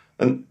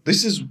 And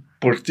this is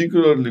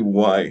particularly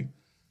why,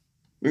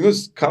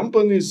 because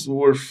companies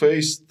were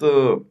faced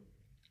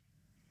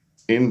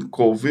in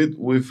COVID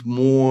with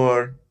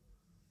more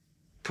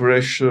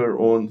pressure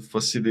on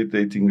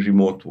facilitating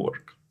remote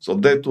work. So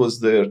that was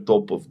their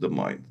top of the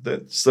mind,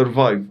 that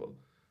survival.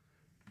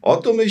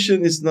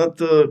 Automation is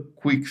not a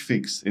quick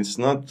fix. It's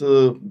not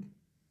a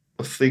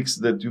fix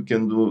that you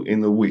can do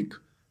in a week.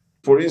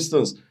 For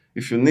instance,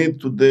 if you need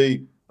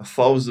today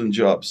 1,000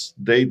 jobs,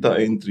 data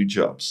entry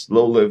jobs,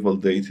 low-level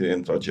data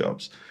entry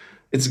jobs,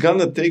 it's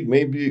gonna take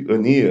maybe a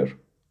year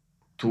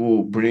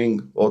to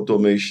bring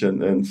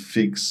automation and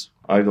fix,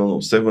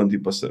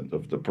 70%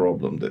 of the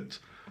problem that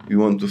you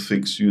want to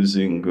fix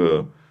using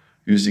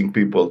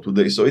people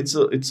today. So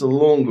it's a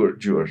longer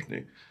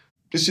journey.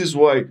 This is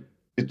why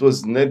it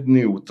was net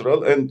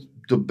neutral, and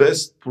the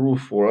best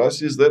proof for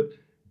us is that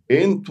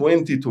in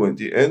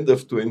 2020, end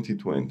of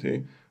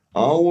 2020,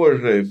 our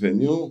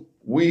revenue,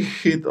 we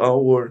hit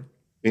our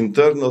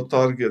internal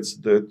targets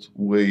that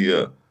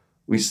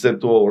we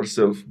set to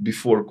ourselves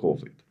before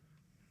COVID.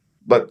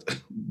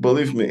 But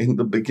believe me, in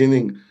the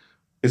beginning,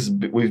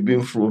 we've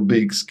been through a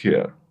big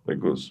scare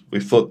because we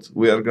thought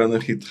we are going to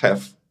hit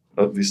half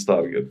of this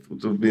target. It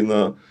would have been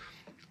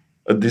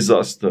a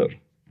disaster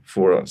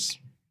for us.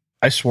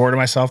 I swore to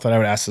myself that I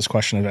would ask this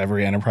question of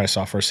every enterprise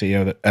software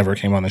CEO that ever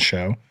came on the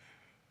show.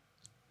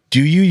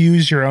 Do you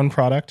use your own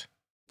product?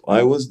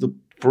 I was the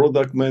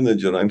product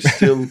manager.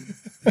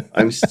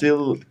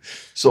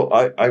 So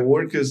I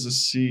work as a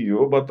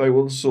CEO, but I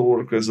also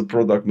work as a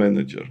product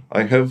manager.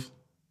 I have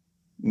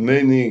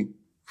many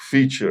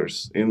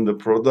features in the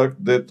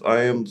product that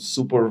I am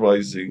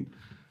supervising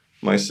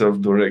myself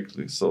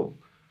directly. So,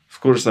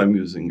 of course, I'm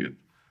using it.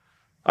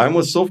 I'm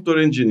a software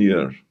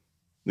engineer,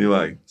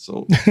 Nilay.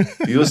 So,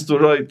 used to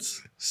write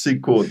C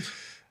code.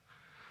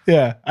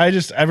 Yeah,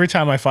 every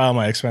time I file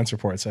my expense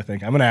reports, I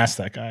think I'm going to ask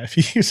that guy if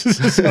he uses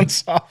his own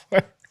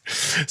software.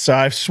 So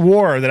I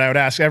swore that I would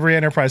ask every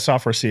enterprise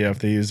software CEO if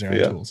they use their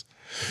own tools.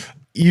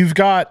 You've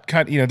got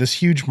this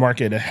huge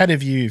market ahead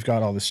of you. You've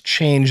got all this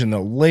change in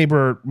the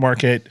labor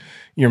market.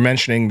 You're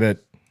mentioning that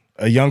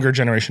a younger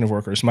generation of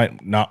workers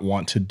might not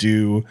want to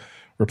do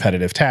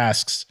repetitive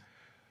tasks.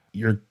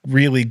 You're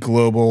really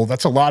global.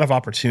 That's a lot of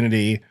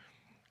opportunity.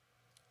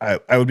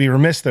 I would be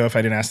remiss, though, if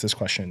I didn't ask this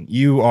question.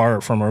 You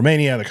are from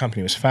Romania. The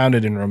company was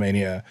founded in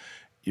Romania.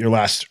 Your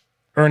last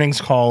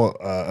earnings call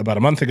about a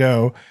month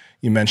ago,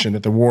 you mentioned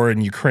that the war in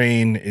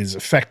Ukraine is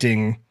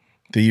affecting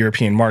the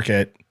European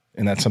market,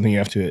 and that's something you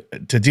have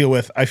to deal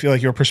with. I feel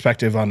like your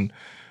perspective on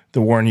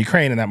the war in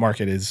Ukraine, and that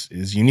market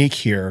is unique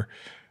here.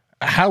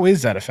 How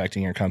is that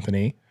affecting your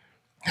company?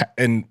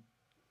 And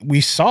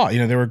we saw,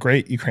 there were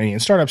great Ukrainian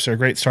startups, there are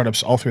great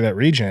startups all through that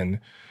region.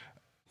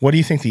 What do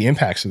you think the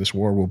impacts of this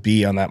war will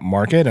be on that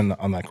market and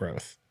on that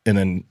growth? And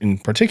then in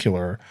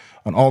particular,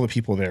 on all the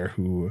people there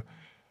who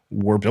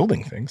were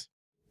building things?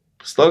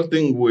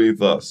 Starting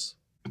with us,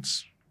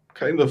 it's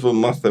kind of a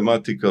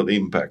mathematical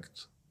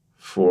impact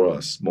for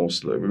us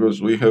mostly,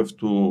 because we have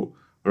to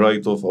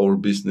write off our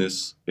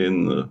business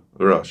in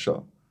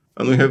Russia.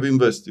 And we have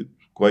invested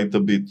quite a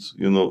bit,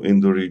 in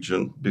the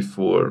region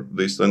before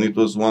this. And it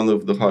was one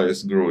of the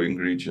highest growing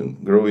region,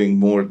 growing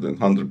more than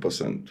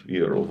 100%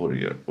 year over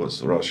year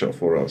was Russia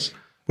for us.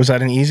 Was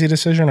that an easy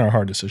decision or a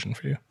hard decision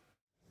for you?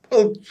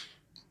 Well,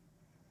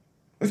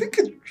 I think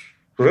it's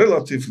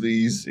relatively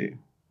easy.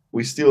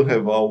 We still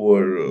have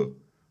our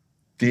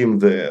team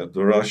there,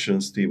 the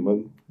Russians team,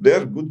 and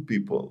they're good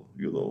people,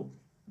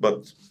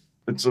 but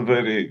it's a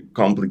very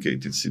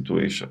complicated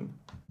situation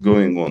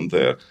going on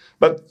there.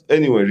 But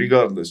anyway,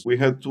 regardless, we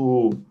had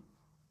to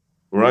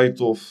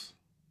write off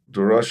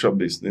the Russia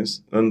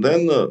business, and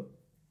then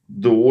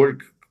the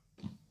work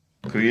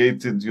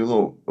created, a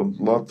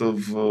lot of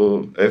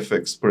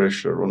FX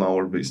pressure on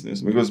our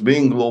business, because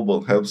being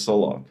global helps a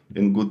lot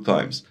in good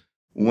times.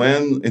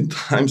 When in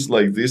times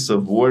like this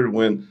of war,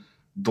 when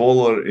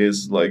dollar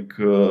is like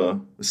a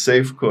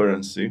safe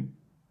currency,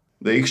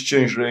 the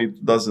exchange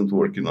rate doesn't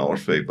work in our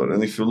favor.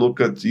 And if you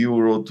look at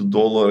euro to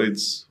dollar,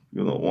 it's,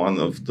 one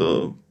of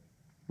the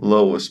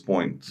lowest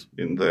points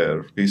in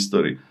their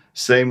history.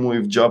 Same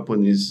with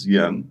Japanese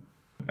yen.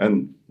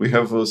 And we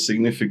have a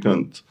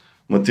significant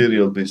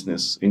material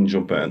business in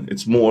Japan.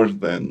 It's more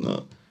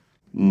than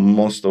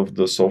most of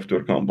the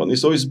software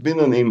companies. So it's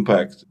been an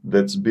impact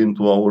that's been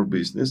to our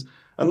business.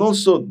 And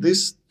also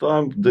this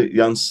time, the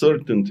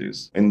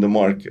uncertainties in the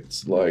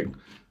markets, like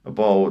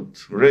about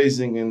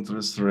raising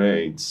interest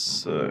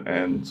rates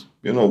and,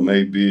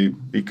 maybe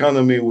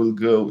economy will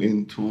go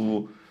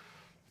into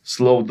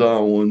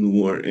slowdown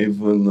or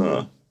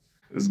even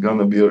it's going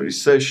to be a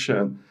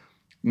recession,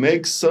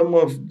 makes some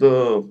of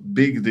the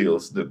big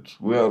deals that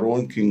we are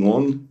working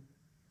on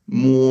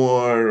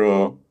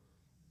more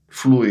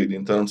fluid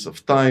in terms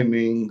of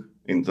timing,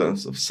 in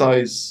terms of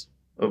size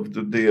of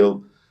the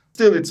deal.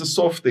 Still, it's a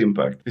soft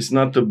impact. It's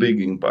not a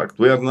big impact.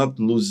 We are not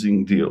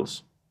losing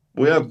deals.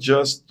 We are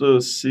just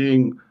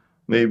seeing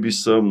maybe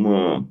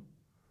some,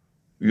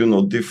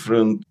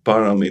 different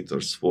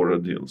parameters for a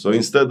deal. So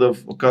instead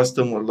of a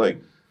customer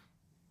like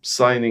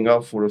signing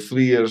up for a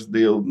 3-year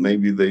deal,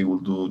 maybe they will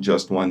do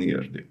just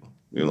 1-year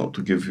deal,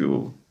 to give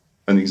you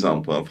an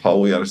example of how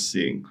we are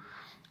seeing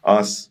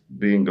us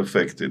being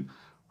affected.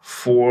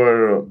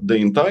 For the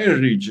entire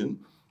region,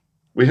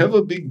 we have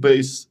a big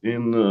base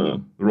in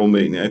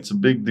Romania. It's a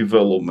big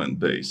development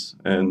base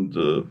and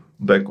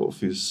back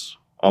office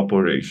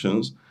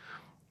operations.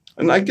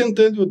 And I can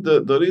tell you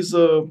that there is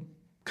a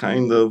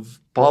kind of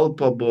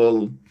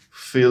palpable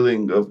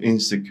feeling of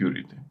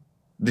insecurity,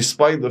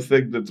 despite the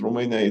fact that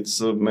Romania is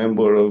a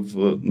member of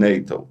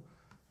NATO.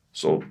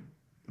 So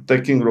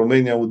attacking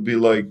Romania would be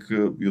like,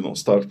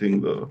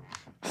 starting the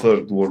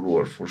Third World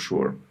War for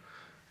sure.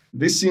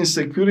 This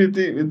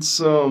insecurity,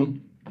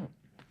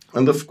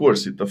 and of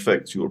course it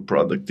affects your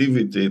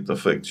productivity, it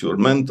affects your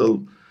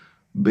mental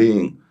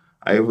being.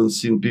 I haven't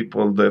seen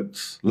people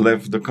that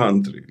left the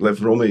country,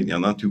 left Romania,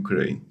 not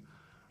Ukraine,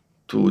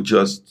 to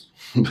just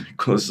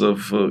because of,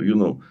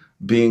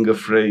 being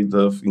afraid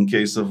of, in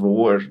case of a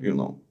war,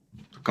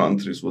 the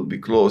countries will be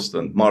closed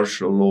and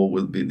martial law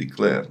will be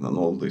declared and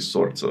all these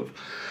sorts of.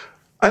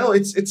 I know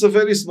it's a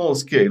very small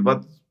scale,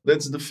 but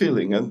that's the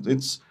feeling. And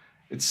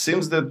it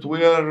seems that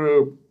we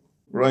are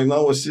right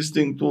now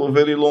assisting to a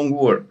very long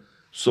war.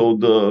 So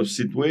the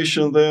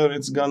situation there,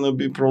 it's going to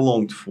be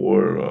prolonged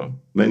for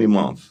many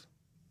months,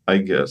 I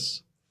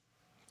guess.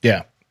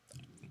 Yeah.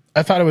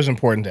 I thought it was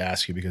important to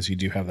ask you because you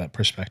do have that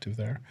perspective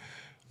there.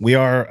 We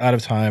are out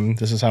of time.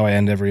 This is how I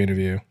end every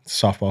interview.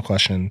 Softball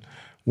question.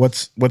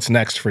 What's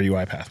next for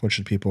UiPath? What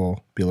should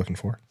people be looking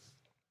for?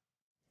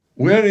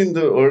 We are in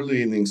the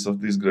early innings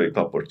of this great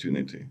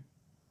opportunity.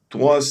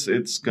 To us,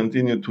 it's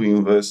continue to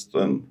invest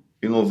and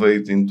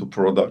innovate into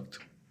product.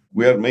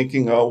 We are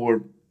making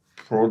our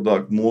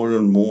product more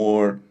and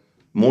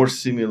more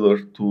similar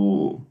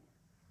to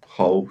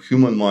how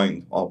human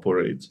mind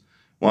operates.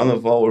 One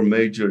of our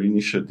major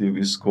initiatives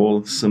is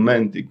called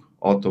semantic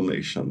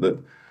automation that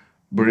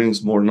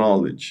brings more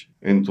knowledge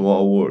into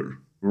our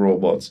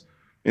robots.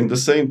 In the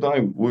same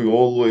time, we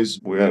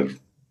are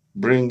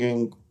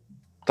bringing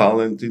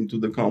talent into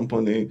the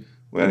company.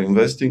 We are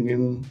investing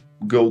in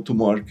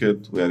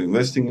go-to-market. We are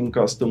investing in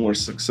customer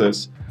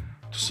success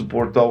to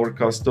support our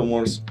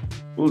customers.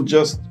 We'll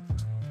just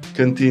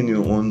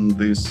continue on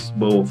these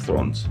both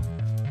fronts.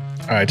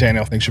 All right,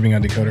 Daniel, thanks for being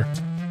on Decoder.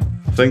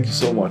 Thank you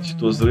so much.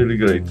 It was really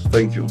great.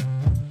 Thank you.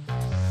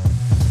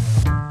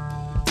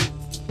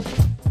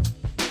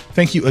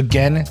 Thank you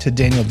again to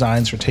Daniel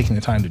Dines for taking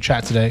the time to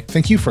chat today.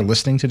 Thank you for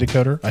listening to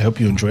Decoder. I hope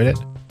you enjoyed it.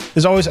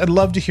 As always, I'd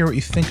love to hear what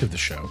you think of the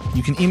show.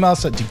 You can email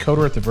us at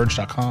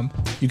decoder@theverge.com.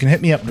 You can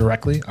hit me up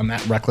directly. I'm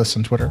at Reckless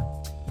on Twitter.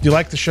 If you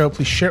like the show,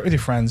 please share it with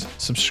your friends.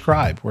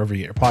 Subscribe wherever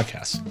you get your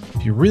podcasts.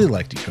 If you really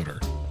like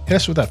Decoder, hit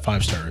us with that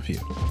 5-star review.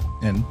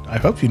 And I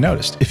hope you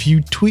noticed, if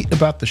you tweet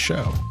about the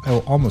show, I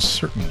will almost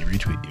certainly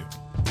retweet you.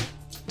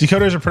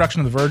 Decoder is a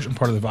production of The Verge and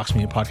part of the Vox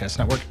Media Podcast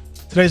Network.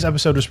 Today's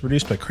episode was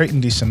produced by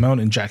Creighton D. Simone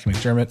and Jackie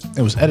McDermott.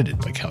 It was edited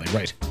by Kelly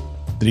Wright.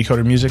 The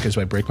Decoder music is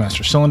by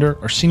Breakmaster Cylinder.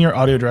 Our senior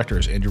audio director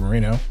is Andrew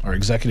Marino. Our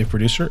executive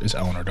producer is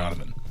Eleanor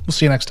Donovan. We'll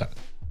see you next time.